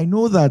flawed. I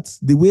know that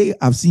the way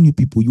I've seen you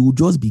people, you will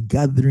just be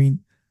gathering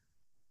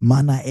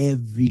manna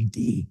every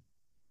day.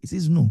 He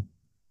says no.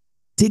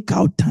 Take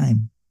out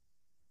time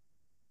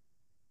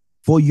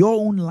for your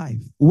own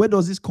life. Where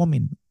does this come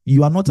in?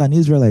 You are not an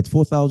Israelite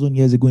 4,000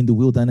 years ago in the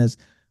wilderness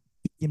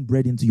picking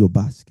bread into your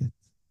basket.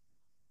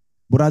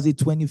 But as a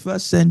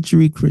 21st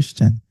century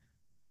Christian,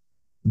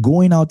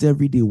 going out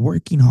every day,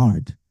 working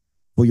hard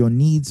for your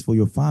needs, for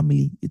your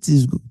family, it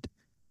is good.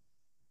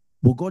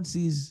 But God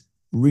says,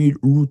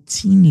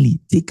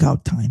 routinely take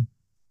out time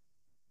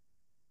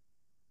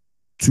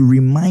to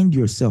remind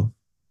yourself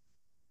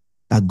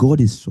that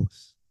God is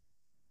source.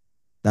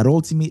 That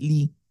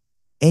ultimately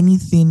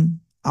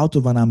anything out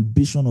of an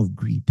ambition of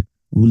greed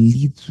will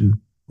lead to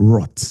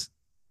rot.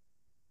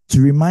 To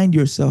remind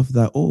yourself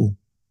that, oh,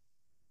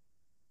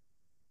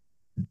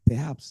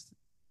 perhaps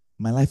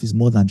my life is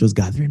more than just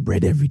gathering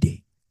bread every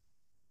day.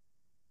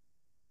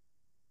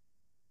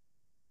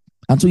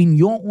 And so in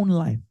your own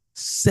life,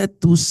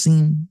 set those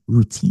same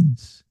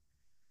routines,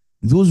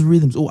 those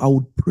rhythms. Oh, I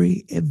would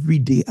pray every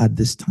day at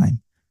this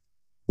time.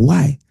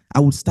 Why? I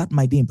would start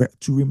my day in prayer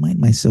to remind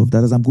myself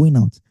that as I'm going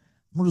out,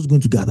 I'm not just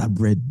going to gather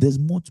bread. There's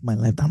more to my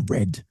life than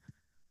bread.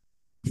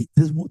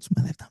 There's more to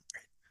my life than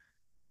bread.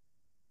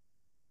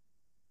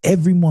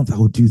 Every month I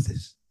will do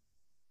this.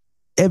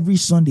 Every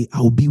Sunday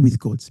I will be with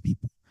God's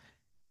people.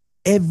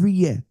 Every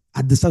year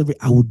at the start of it,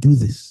 I will do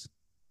this.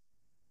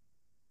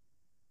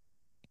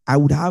 I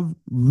would have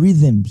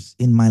rhythms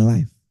in my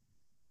life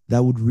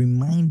that would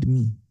remind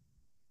me,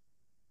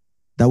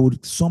 that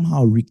would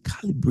somehow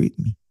recalibrate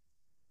me.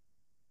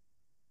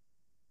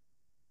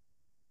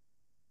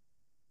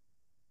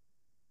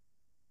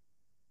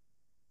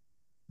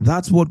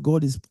 That's what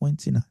God is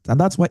pointing at. And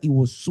that's why it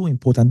was so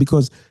important,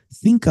 because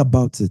think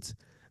about it.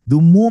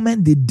 The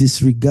moment they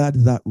disregard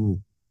that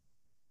rule,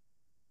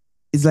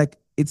 it's like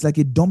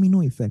a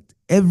domino effect.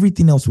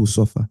 Everything else will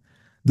suffer.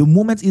 The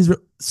moment Israel,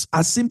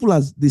 as simple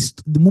as this,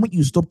 the moment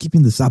you stop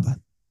keeping the Sabbath,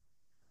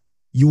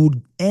 you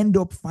would end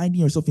up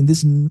finding yourself in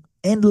this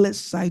endless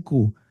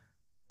cycle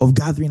of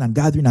gathering and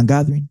gathering and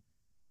gathering.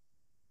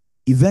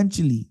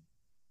 Eventually,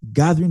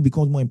 gathering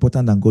becomes more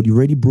important than God. You've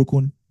already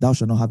broken, thou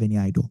shalt not have any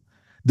idol.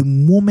 The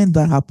moment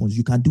that happens,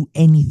 you can do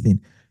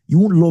anything. You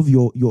won't love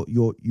your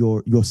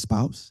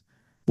spouse.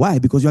 Why?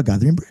 Because you're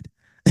gathering bread.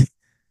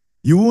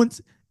 You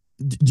won't.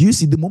 Do you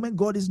see, the moment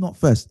God is not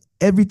first,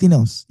 everything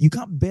else, you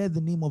can't bear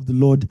the name of the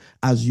Lord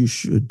as you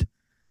should,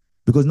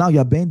 because now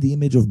you're bearing the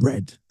image of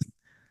bread.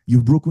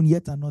 You've broken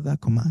yet another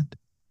command.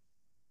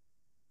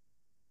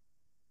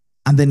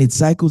 And then it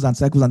cycles and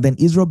cycles, and then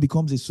Israel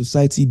becomes a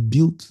society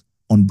built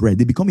on bread.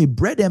 They become a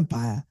bread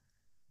empire,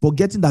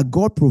 forgetting that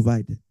God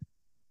provided,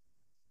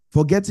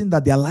 forgetting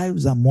that their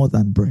lives are more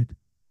than bread.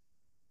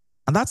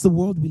 And that's the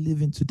world we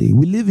live in today.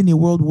 We live in a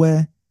world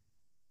where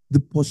the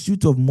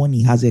pursuit of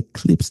money has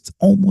eclipsed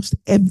almost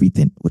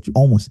everything else.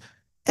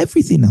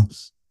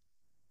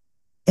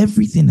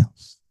 Everything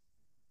else.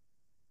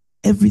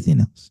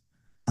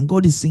 And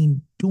God is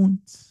saying,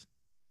 don't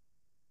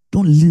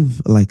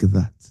live like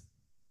that.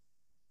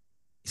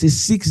 He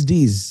says, 6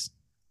 days,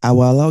 I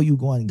will allow you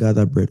go and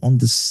gather bread. On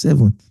the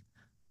seventh,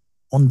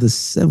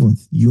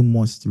 you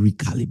must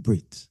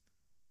recalibrate.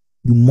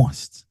 You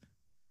must.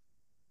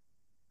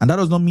 And that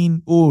does not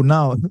mean, oh,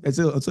 now, it's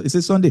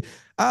a Sunday.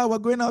 We're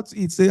going out to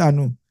eat. Say, I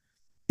know.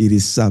 It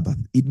is Sabbath.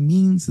 It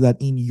means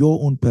that in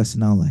your own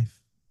personal life,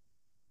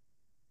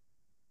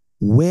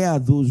 where are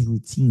those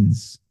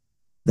routines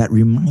that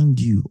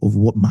remind you of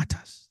what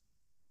matters?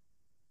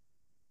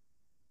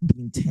 Be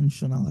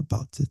intentional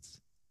about it.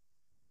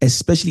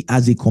 Especially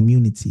as a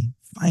community,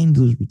 find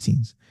those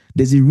routines.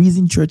 There's a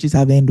reason churches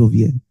have end of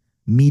year,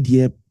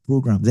 mid-year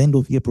programs, end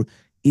of year.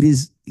 It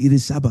is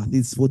Sabbath.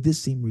 It's for this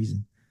same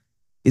reason.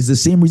 It's the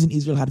same reason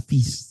Israel had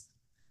feasts.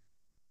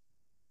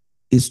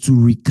 It's to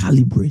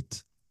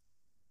recalibrate.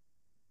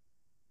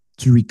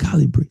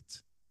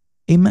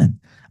 Amen.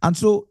 And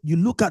so you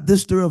look at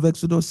this story of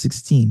Exodus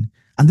 16,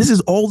 and this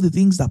is all the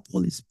things that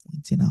Paul is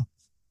pointing out,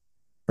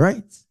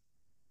 right?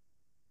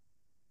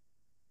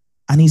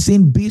 And he's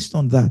saying, based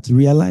on that,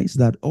 realize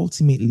that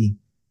ultimately,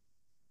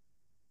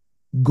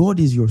 God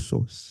is your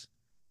source.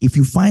 If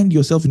you find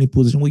yourself in a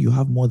position where you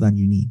have more than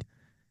you need,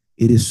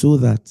 it is so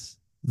that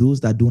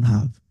those that don't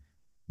have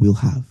will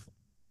have.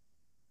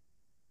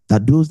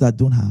 That those that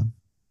don't have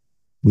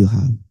will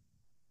have.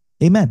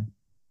 Amen.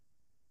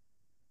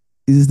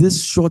 Is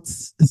this short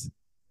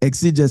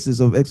exegesis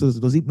of Exodus,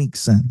 does it make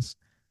sense?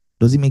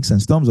 Does it make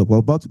sense? Thumbs up. We're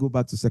about to go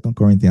back to 2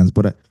 Corinthians,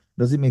 but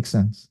does it make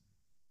sense?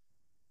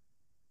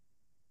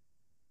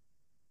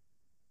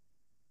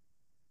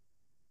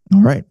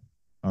 All right.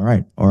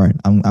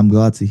 I'm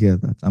glad to hear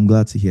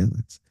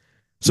that.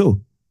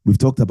 So we've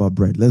talked about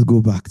bread. Let's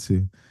go back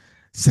to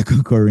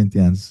 2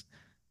 Corinthians.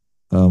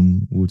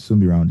 We'll soon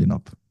be rounding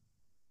up.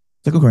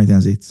 2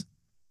 Corinthians 8.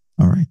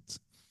 All right.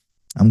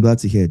 I'm glad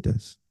to hear it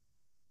does.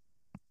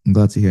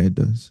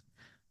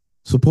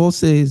 So Paul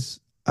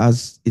says,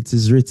 as it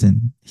is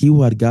written, he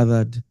who had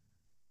gathered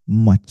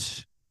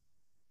much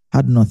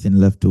had nothing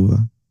left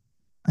over,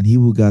 and he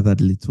who gathered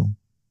little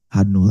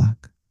had no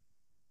lack,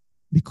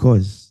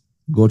 because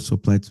God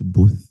supplied to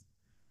both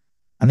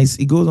And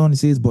it goes on, it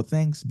says, but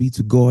thanks be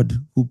to God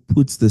who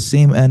puts the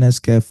same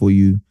earnest care for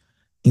you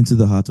into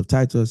the heart of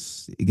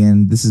Titus.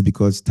 Again, this is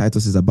because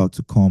Titus is about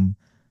to come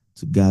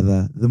to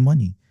gather the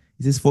money.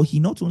 It says, for he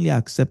not only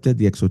accepted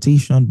the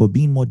exhortation, but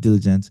being more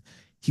diligent,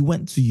 he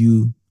went to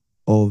you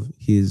of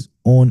his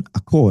own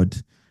accord.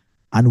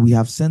 And we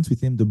have sent with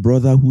him the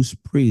brother whose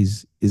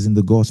praise is in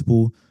the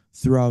gospel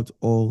throughout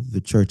all the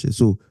churches.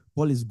 So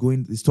Paul is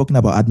talking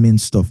about admin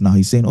stuff now.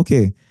 He's saying,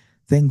 okay,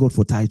 thank God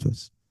for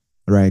Titus,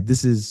 right?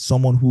 This is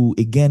someone who,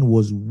 again,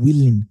 was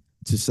willing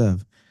to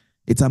serve.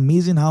 It's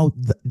amazing how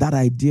that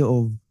idea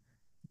of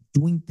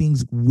doing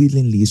things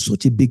willingly is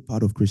such a big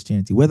part of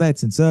Christianity, whether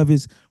it's in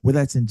service, whether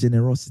it's in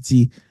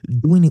generosity,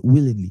 doing it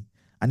willingly.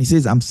 And he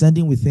says, I'm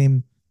sending with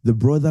him the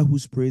brother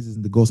whose praise is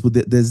in the gospel.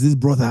 There's this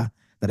brother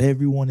that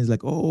everyone is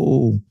like,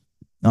 oh,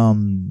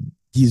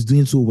 he's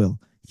doing so well.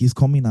 He's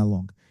coming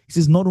along. He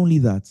says, not only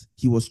that,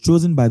 he was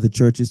chosen by the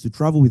churches to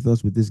travel with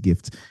us with this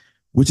gift,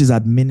 which is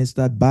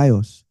administered by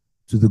us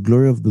to the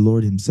glory of the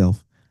Lord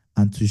himself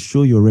and to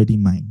show your ready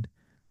mind.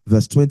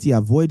 Verse 20,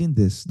 avoiding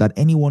this, that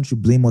anyone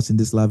should blame us in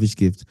this lavish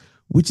gift,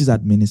 which is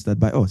administered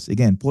by us.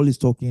 Again, Paul is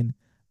talking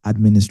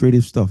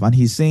administrative stuff, and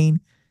he's saying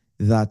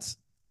that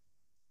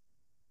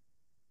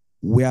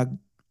we are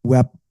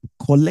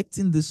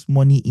collecting this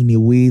money in a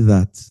way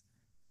that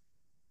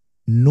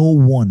no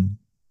one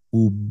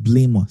will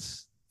blame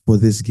us for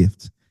this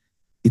gift.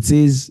 It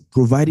says,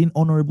 providing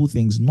honorable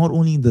things, not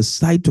only in the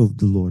sight of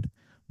the Lord,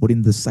 but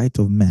in the sight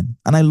of men.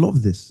 And I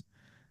love this.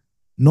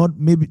 Not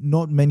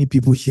many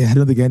people here, I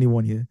don't think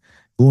anyone here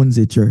owns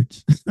a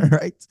church,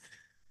 right?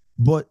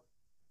 But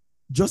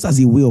just as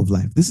a way of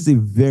life, this is a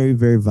very,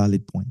 very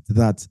valid point,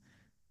 that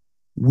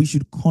we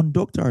should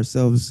conduct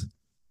ourselves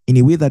in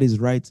a way that is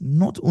right,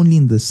 not only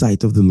in the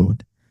sight of the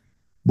Lord,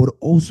 but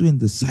also in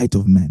the sight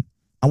of men.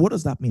 And what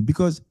does that mean?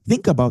 Because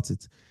think about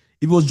it.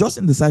 If it was just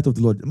in the sight of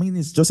the Lord, I mean,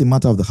 it's just a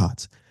matter of the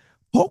heart.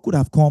 Paul could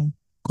have come,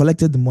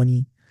 collected the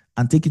money,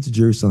 and take it to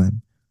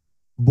Jerusalem.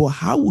 But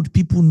how would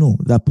people know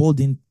that Paul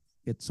didn't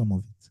get some of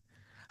it?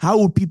 How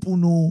would people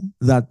know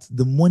that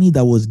the money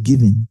that was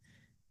given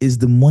is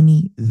the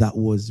money that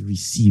was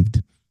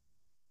received?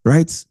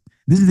 Right?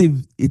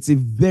 It's a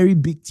very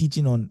big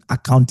teaching on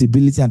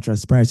accountability and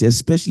transparency,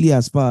 especially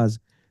as far as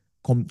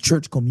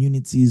church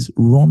communities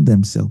run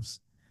themselves.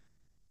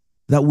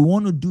 That we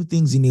want to do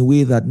things in a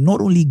way that not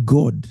only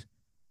God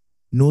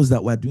knows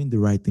that we're doing the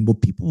right thing,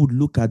 but people would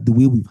look at the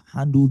way we've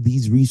handled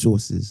these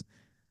resources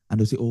and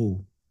they'll say,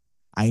 oh,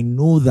 I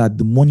know that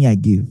the money I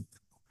gave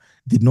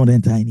did not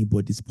enter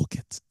anybody's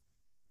pocket.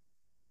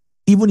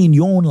 Even in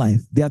your own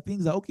life, there are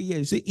things that, okay, yeah,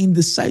 you say, in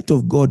the sight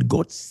of God,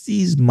 God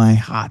sees my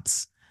heart.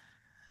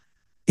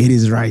 It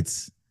is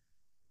right.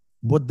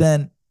 But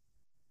then,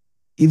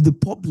 if the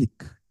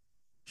public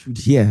should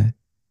hear,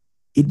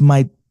 it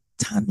might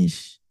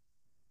tarnish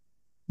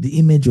the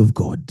image of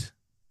God.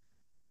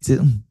 He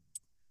said,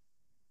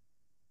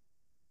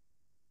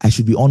 I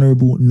should be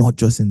honorable, not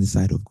just in the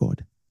sight of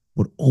God,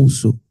 but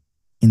also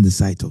in the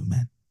sight of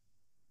men.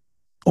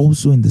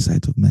 Also in the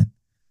sight of men.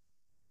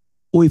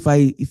 Or if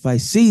I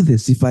say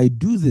this, if I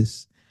do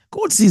this,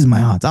 God sees my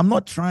heart. I'm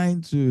not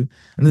trying to,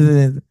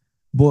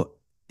 but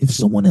if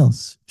someone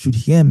else should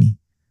hear me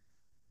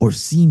or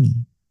see me,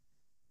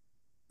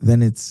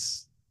 then it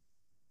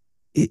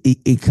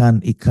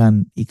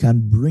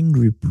can bring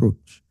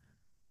reproach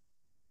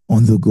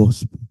on the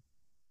gospel.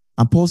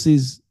 And Paul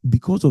says,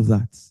 because of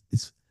that,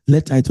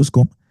 let Titus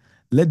come.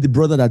 Let the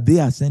brother that they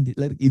are sending,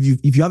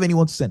 if you have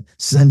anyone to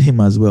send him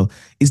as well.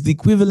 It's the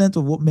equivalent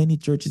of what many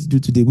churches do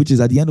today, which is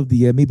at the end of the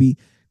year, maybe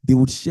they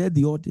would share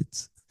the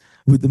audits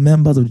with the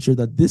members of the church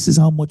that this is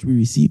how much we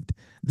received.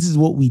 This is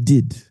what we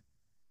did,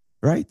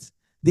 right?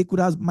 They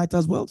might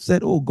as well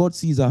said, oh, God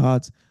sees our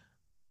hearts.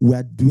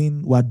 We're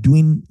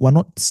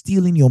not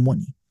stealing your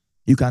money.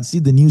 You can see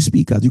the new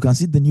speakers. You can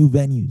see the new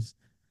venues.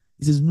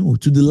 He says, no,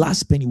 to the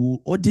last penny,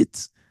 we'll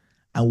audit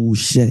and we'll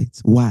share it.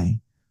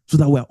 Why? So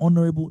that we're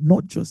honorable,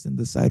 not just in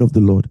the sight of the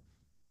Lord,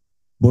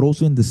 but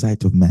also in the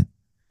sight of men.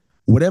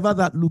 Whatever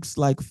that looks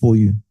like for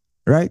you,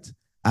 right?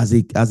 As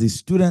a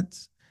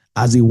student,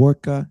 as a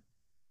worker,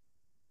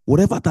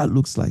 whatever that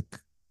looks like,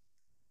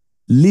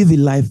 live a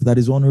life that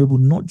is honorable,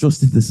 not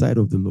just in the sight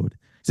of the Lord.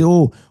 Say,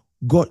 oh,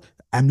 God,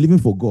 I'm living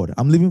for God.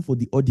 I'm living for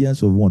the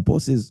audience of one.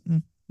 Paul says,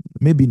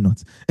 maybe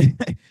not.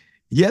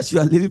 Yes, you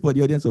are living for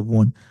the audience of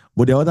one,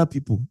 but there are other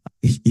people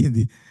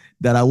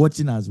that are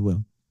watching as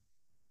well.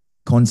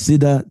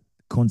 Consider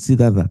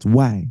that.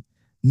 Why?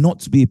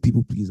 Not to be a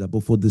people pleaser,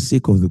 but for the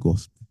sake of the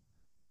gospel.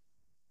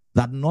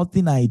 That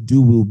nothing I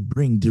do will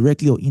bring,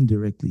 directly or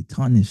indirectly,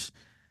 tarnish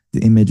the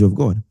image of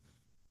God.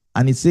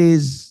 And it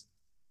says,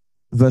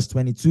 verse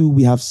 22,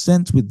 we have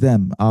sent with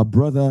them our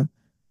brother,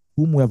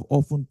 whom we have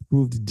often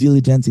proved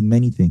diligent in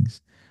many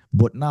things,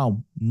 but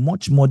now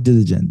much more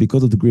diligent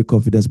because of the great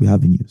confidence we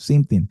have in you.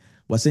 Same thing.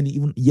 We're sending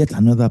even yet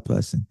another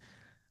person.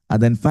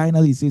 And then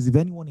finally, he says, if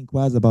anyone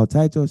inquires about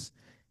Titus,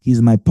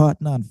 he's my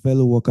partner and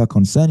fellow worker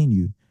concerning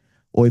you.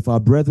 Or if our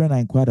brethren are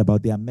inquired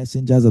about, they are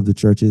messengers of the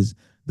churches,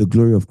 the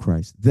glory of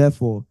Christ.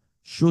 Therefore,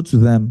 show to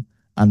them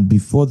and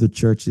before the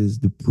churches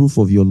the proof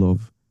of your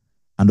love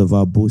and of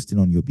our boasting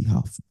on your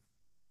behalf.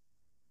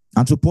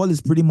 And so Paul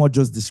is pretty much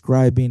just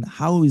describing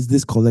how is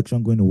this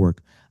collection going to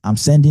work. I'm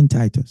sending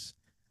Titus.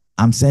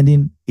 I'm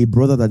sending a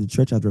brother that the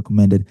church has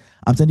recommended.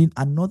 I'm sending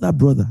another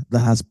brother that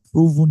has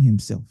proven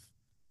himself.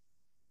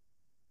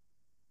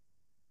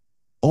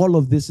 All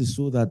of this is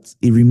so that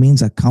it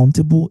remains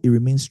accountable, it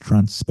remains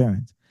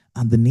transparent,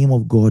 and the name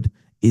of God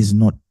is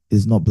not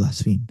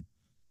blasphemed.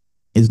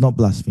 It's not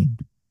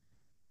blasphemed.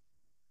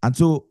 And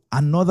so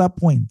another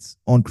point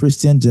on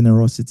Christian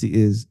generosity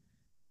is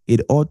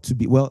it ought to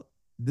be, well,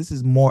 this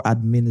is more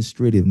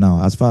administrative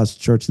now as far as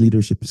church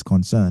leadership is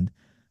concerned.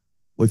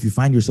 Or if you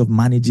find yourself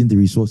managing the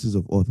resources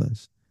of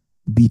others,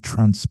 be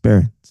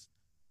transparent.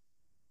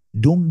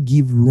 Don't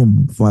give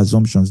room for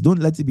assumptions. Don't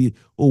let it be,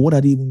 oh, what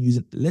are they even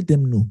using? Let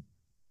them know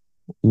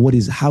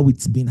how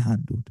it's been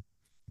handled.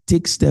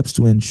 Take steps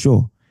to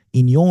ensure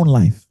in your own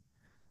life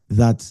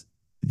that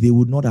they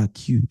would not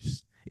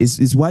accuse.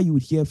 It's why you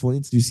would hear, for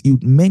instance,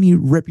 many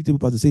reputable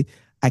pastors say,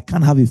 I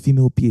can't have a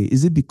female PA.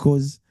 Is it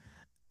because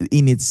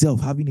in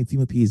itself having a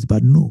female PA is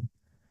bad? No.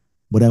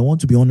 But I want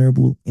to be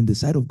honorable in the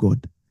sight of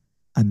God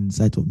and in the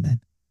sight of men.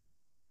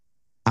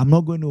 I'm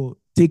not going to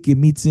take a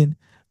meeting,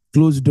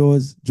 closed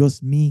doors,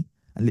 just me.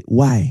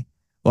 Why?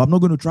 Or I'm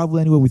not going to travel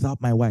anywhere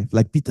without my wife,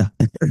 like Peter,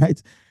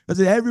 right? I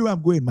said, everywhere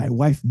I'm going, my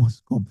wife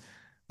must come.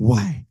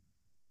 Why?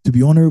 To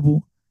be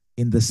honorable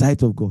in the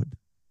sight of God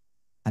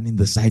and in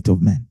the sight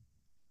of men.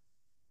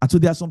 And so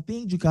there are some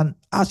things you can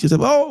ask yourself,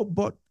 oh,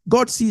 but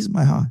God sees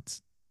my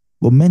heart.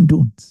 But men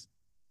don't.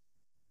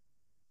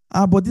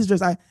 But this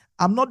dress,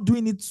 I'm not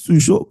doing it to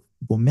show,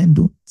 but men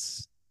don't.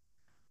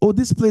 Oh,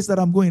 this place that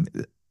I'm going,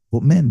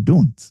 but men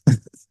don't.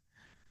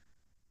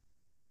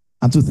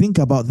 And to think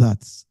about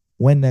that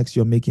when next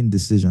you're making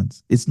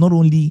decisions. It's not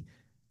only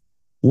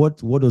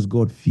what does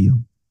God feel,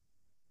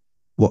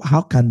 but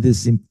how can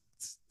this impact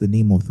the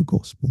name of the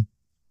gospel?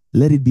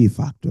 Let it be a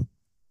factor.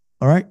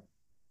 All right?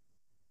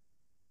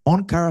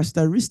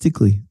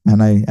 Uncharacteristically,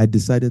 and I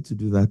decided to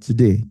do that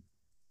today,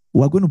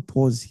 we're going to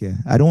pause here.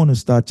 I don't want to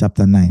start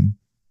chapter 9.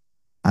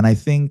 And I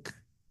think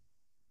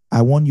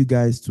I want you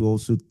guys to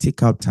also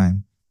take out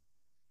time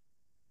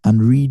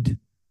and read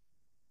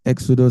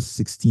Exodus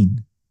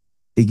 16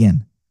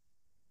 again.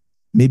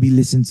 Maybe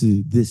listen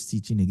to this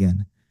teaching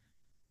again.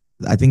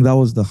 I think that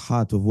was the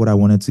heart of what I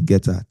wanted to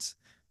get at.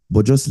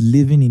 But just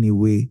living in a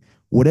way,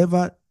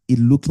 whatever it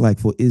looked like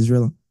for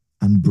Israel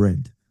and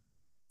bread,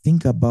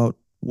 think about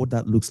what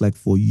that looks like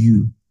for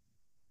you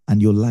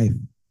and your life,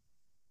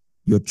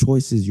 your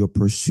choices, your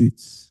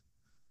pursuits.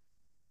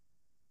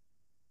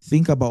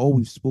 Think about all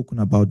we've spoken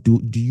about. Do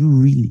you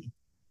really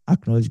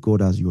acknowledge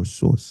God as your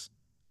source?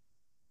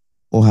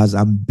 Or has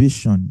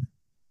ambition,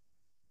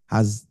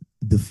 has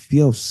the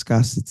fear of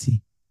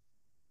scarcity,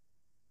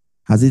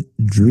 has it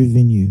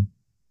driven you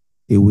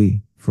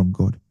away from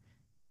God?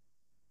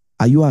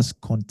 Are you as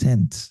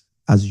content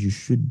as you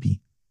should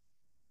be?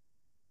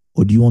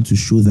 Or do you want to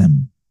show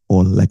them?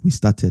 Or like we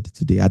started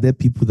today, are there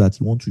people that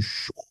you want to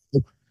show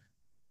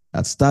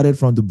that started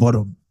from the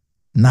bottom?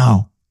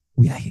 Now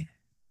we are here.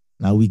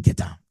 Now we get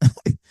down.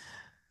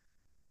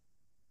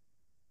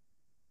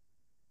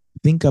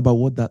 Think about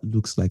what that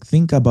looks like.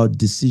 Think about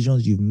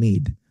decisions you've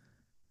made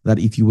that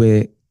if you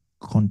were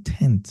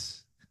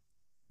content,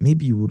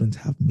 maybe you wouldn't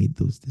have made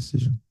those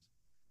decisions.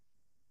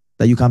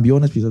 That you can be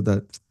honest with yourself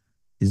that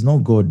it's not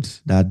God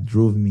that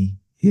drove me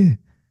here.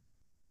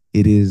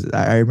 It is.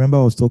 I remember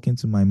I was talking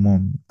to my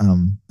mom,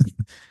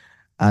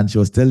 and she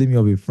was telling me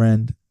of a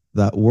friend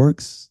that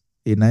works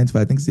a 9 to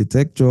 5. I think it's a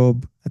tech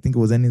job. I think it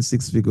was earning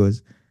 6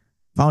 figures.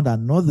 Found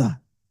another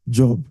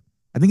job.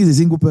 I think he's a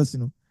single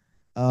person.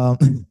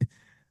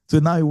 So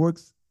now he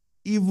works,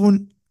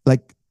 even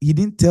like he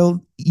didn't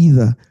tell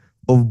either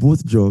of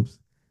both jobs,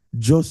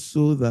 just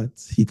so that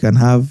he can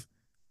have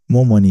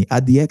more money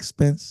at the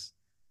expense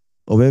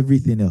of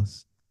everything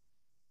else.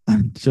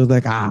 And she was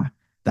like,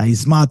 that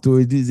he's smart or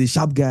he's a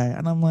sharp guy.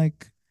 And I'm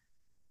like,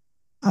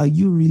 are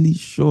you really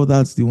sure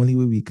that's the only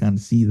way we can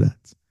see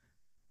that?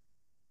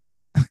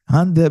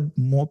 And there are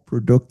more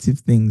productive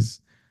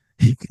things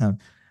he can.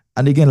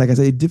 And again, like I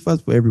said, it differs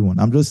for everyone.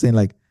 I'm just saying,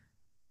 like,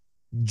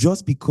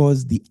 just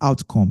because the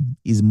outcome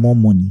is more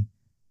money,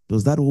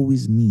 does that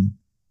always mean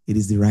it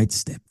is the right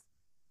step?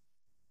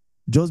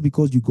 Just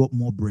because you got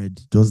more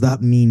bread, does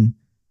that mean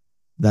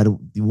that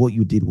what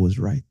you did was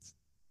right?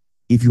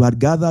 If you had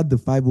gathered the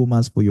 5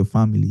 omers for your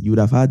family, you would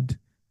have had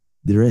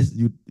the rest.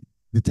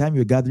 The time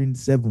you're gathering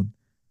 7,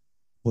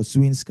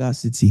 pursuing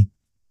scarcity,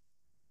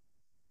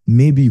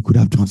 maybe you could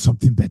have done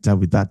something better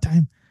with that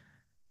time.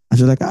 And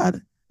she's like,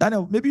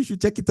 Daniel, maybe you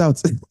should check it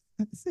out.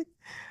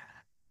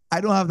 I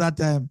don't have that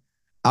time.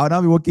 I would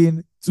now be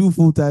working 2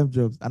 full-time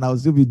jobs and I will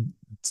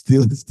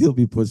still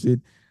be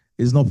pursuing.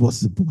 It's not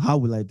possible. How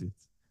will I do it?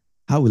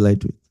 How will I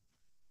do it?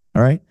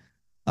 All right.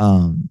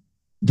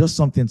 Just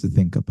something to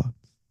think about.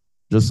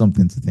 Just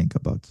something to think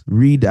about.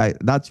 Read.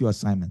 That's your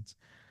assignment.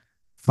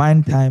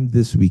 Find time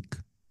this week.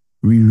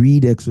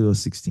 Reread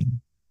Exodus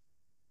 16.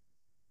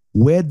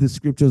 Where the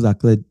scriptures are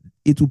clear,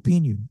 it will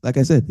pain you. Like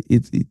I said,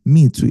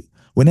 me too.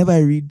 Whenever I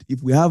read,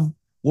 if we have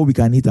what we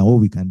can eat and what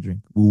we can drink,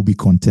 we will be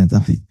content. I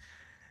mean,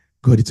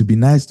 God, it would be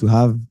nice to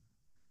have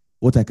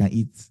what I can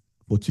eat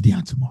for today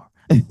and tomorrow.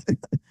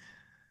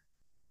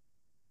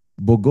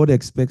 But God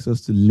expects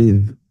us to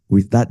live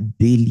with that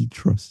daily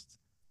trust,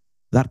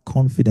 that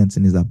confidence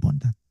in his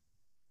abundance.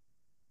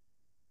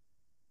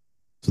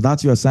 So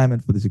that's your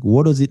assignment for this week.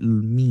 What does it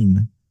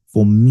mean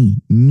for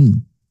me,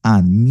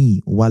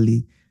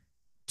 Wale,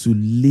 to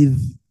live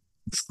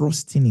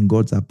trusting in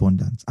God's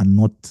abundance and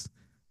not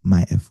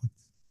my efforts?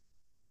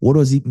 What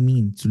does it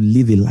mean to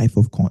live a life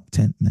of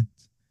contentment?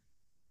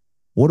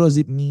 What does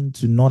it mean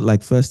to not,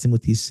 like 1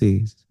 Timothy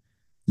says,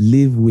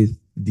 live with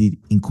the,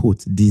 in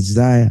quotes,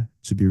 desire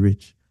to be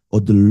rich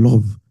or the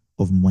love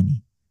of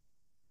money?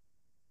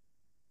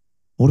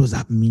 What does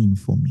that mean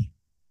for me?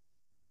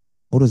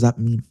 What does that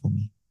mean for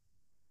me?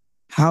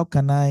 How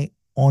can I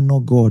honor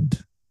God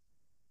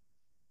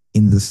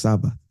in the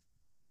Sabbath?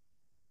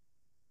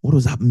 What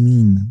does that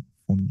mean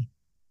for me?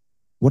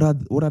 What are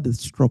the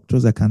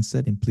structures I can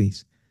set in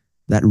place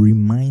that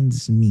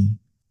reminds me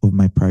of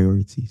my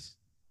priorities?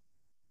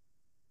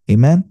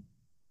 Amen?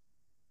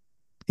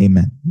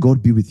 Amen.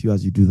 God be with you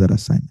as you do that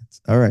assignment.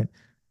 All right.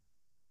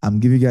 I'm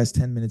giving you guys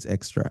 10 minutes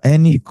extra.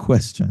 Any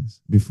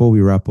questions before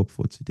we wrap up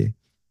for today?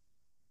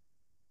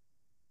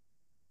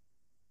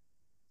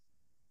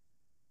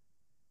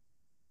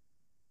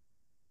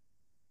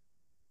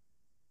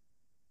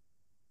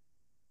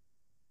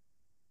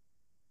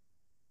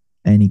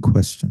 Any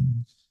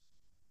questions?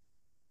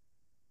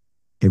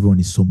 Everyone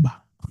is somber.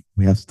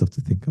 We have stuff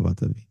to think about.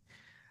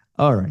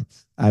 All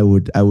right. I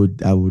would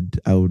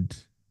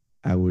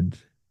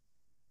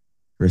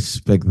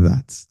respect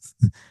that.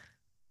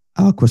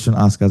 Our question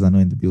askers are not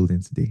in the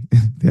building today.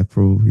 They're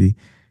probably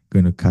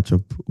going to catch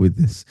up with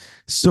this.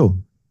 So,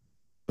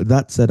 with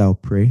that said, I'll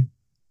pray.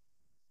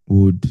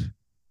 Would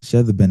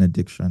share the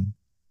benediction,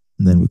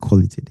 and then we call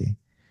it a day.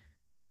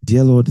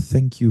 Dear Lord,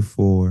 thank you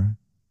for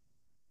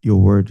your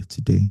word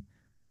today.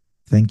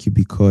 Thank you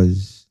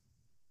because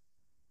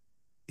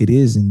it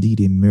is indeed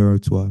a mirror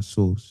to our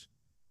souls.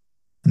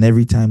 And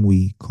every time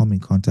we come in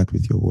contact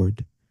with your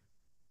word,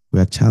 we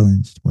are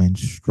challenged, we're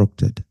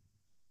instructed,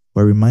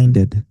 we're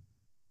reminded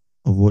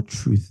of what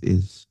truth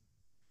is.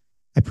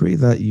 I pray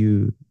that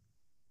you,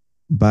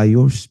 by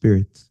your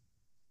Spirit,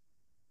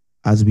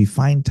 as we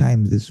find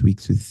time this week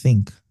to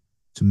think,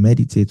 to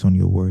meditate on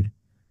your word,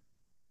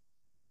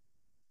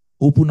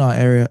 open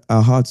our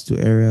hearts to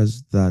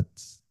areas that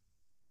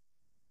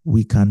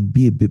we can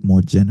be a bit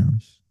more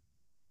generous.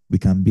 We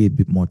can be a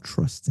bit more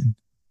trusting.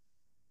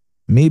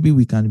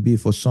 Maybe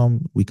for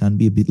some, we can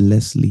be a bit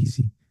less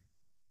lazy.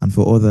 And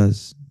for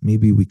others,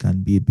 maybe we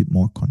can be a bit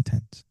more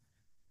content.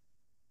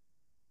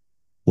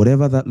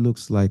 Whatever that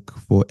looks like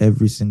for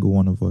every single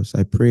one of us,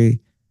 I pray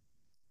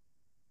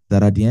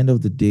that at the end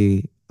of the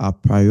day, our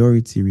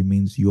priority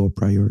remains your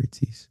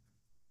priorities.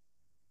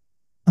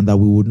 And that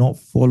we would not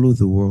follow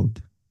the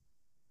world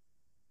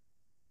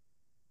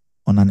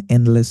on an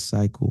endless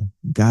cycle,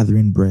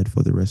 gathering bread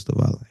for the rest of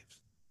our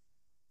lives.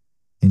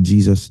 In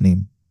Jesus'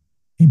 name,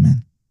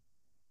 amen.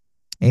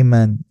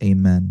 Amen,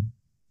 amen,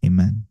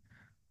 amen.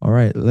 All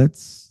right,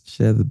 let's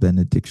share the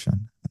benediction,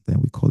 and then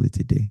we call it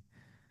a day.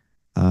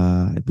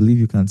 I believe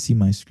you can see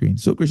my screen.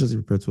 So graciously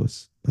prepared to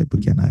us by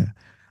Bukianaya.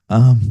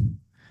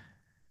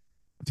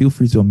 Feel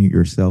free to unmute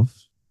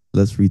yourself.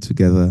 Let's read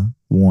together.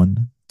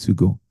 1, 2,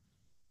 go.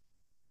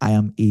 I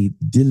am a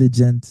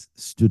diligent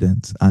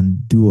student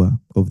and doer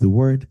of the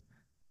word.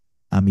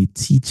 I'm a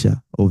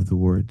teacher of the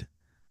word.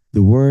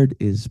 The word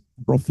is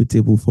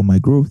profitable for my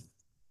growth.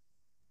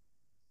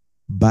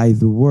 By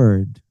the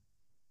word,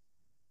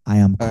 I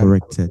am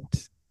corrected.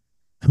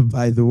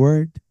 By the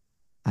word,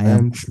 I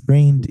am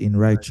trained in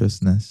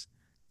righteousness.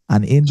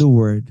 And in the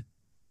word,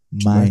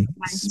 my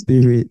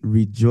spirit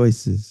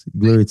rejoices.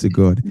 Glory to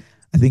God.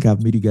 I think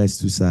I've made you guys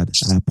too sad.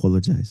 I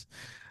apologize.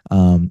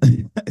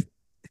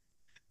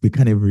 We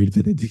can't even read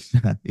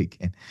benediction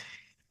again.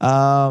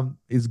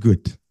 It's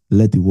good.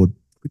 Let the word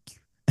break you.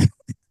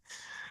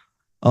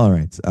 All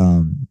right.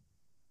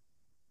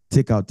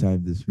 Take out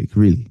time this week.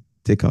 Really,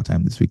 take out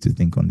time this week to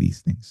think on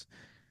these things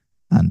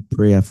and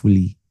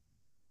prayerfully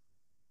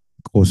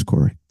course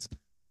correct.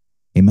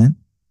 Amen.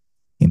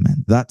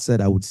 Amen. That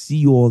said, I would see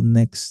you all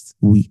next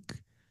week.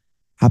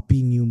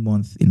 Happy new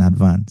month in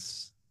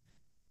advance.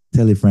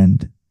 Tell a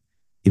friend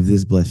if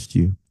this blessed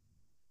you.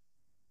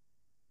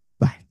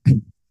 Bye.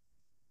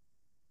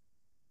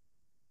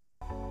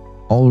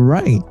 All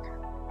right.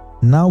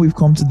 Now we've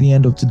come to the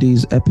end of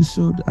today's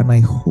episode, and I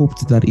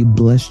hoped that it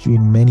blessed you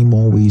in many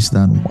more ways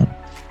than one.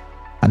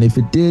 And if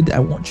it did, I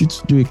want you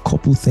to do a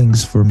couple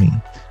things for me.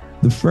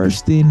 The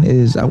first thing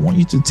is I want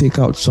you to take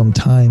out some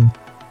time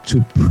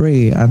to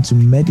pray and to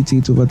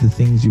meditate over the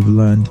things you've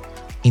learned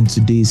in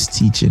today's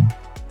teaching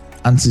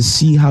and to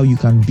see how you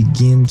can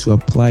begin to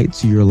apply it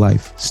to your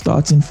life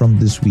starting from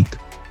this week.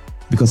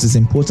 Because it's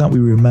important we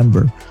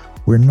remember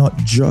we're not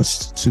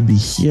just to be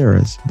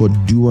hearers, but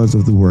doers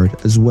of the word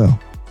as well.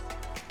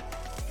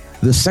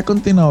 The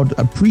second thing I would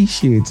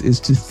appreciate is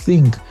to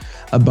think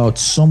about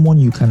someone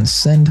you can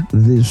send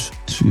this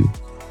to.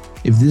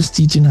 If this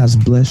teaching has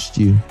blessed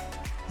you,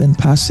 then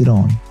pass it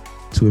on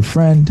to a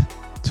friend,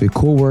 to a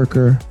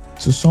co-worker,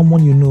 to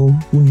someone you know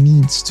who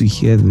needs to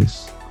hear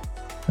this.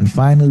 And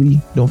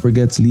finally, don't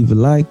forget to leave a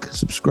like,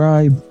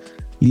 subscribe,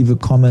 leave a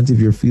comment if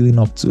you're feeling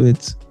up to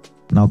it,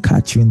 and I'll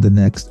catch you in the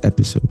next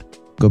episode.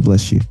 God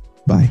bless you.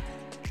 Bye.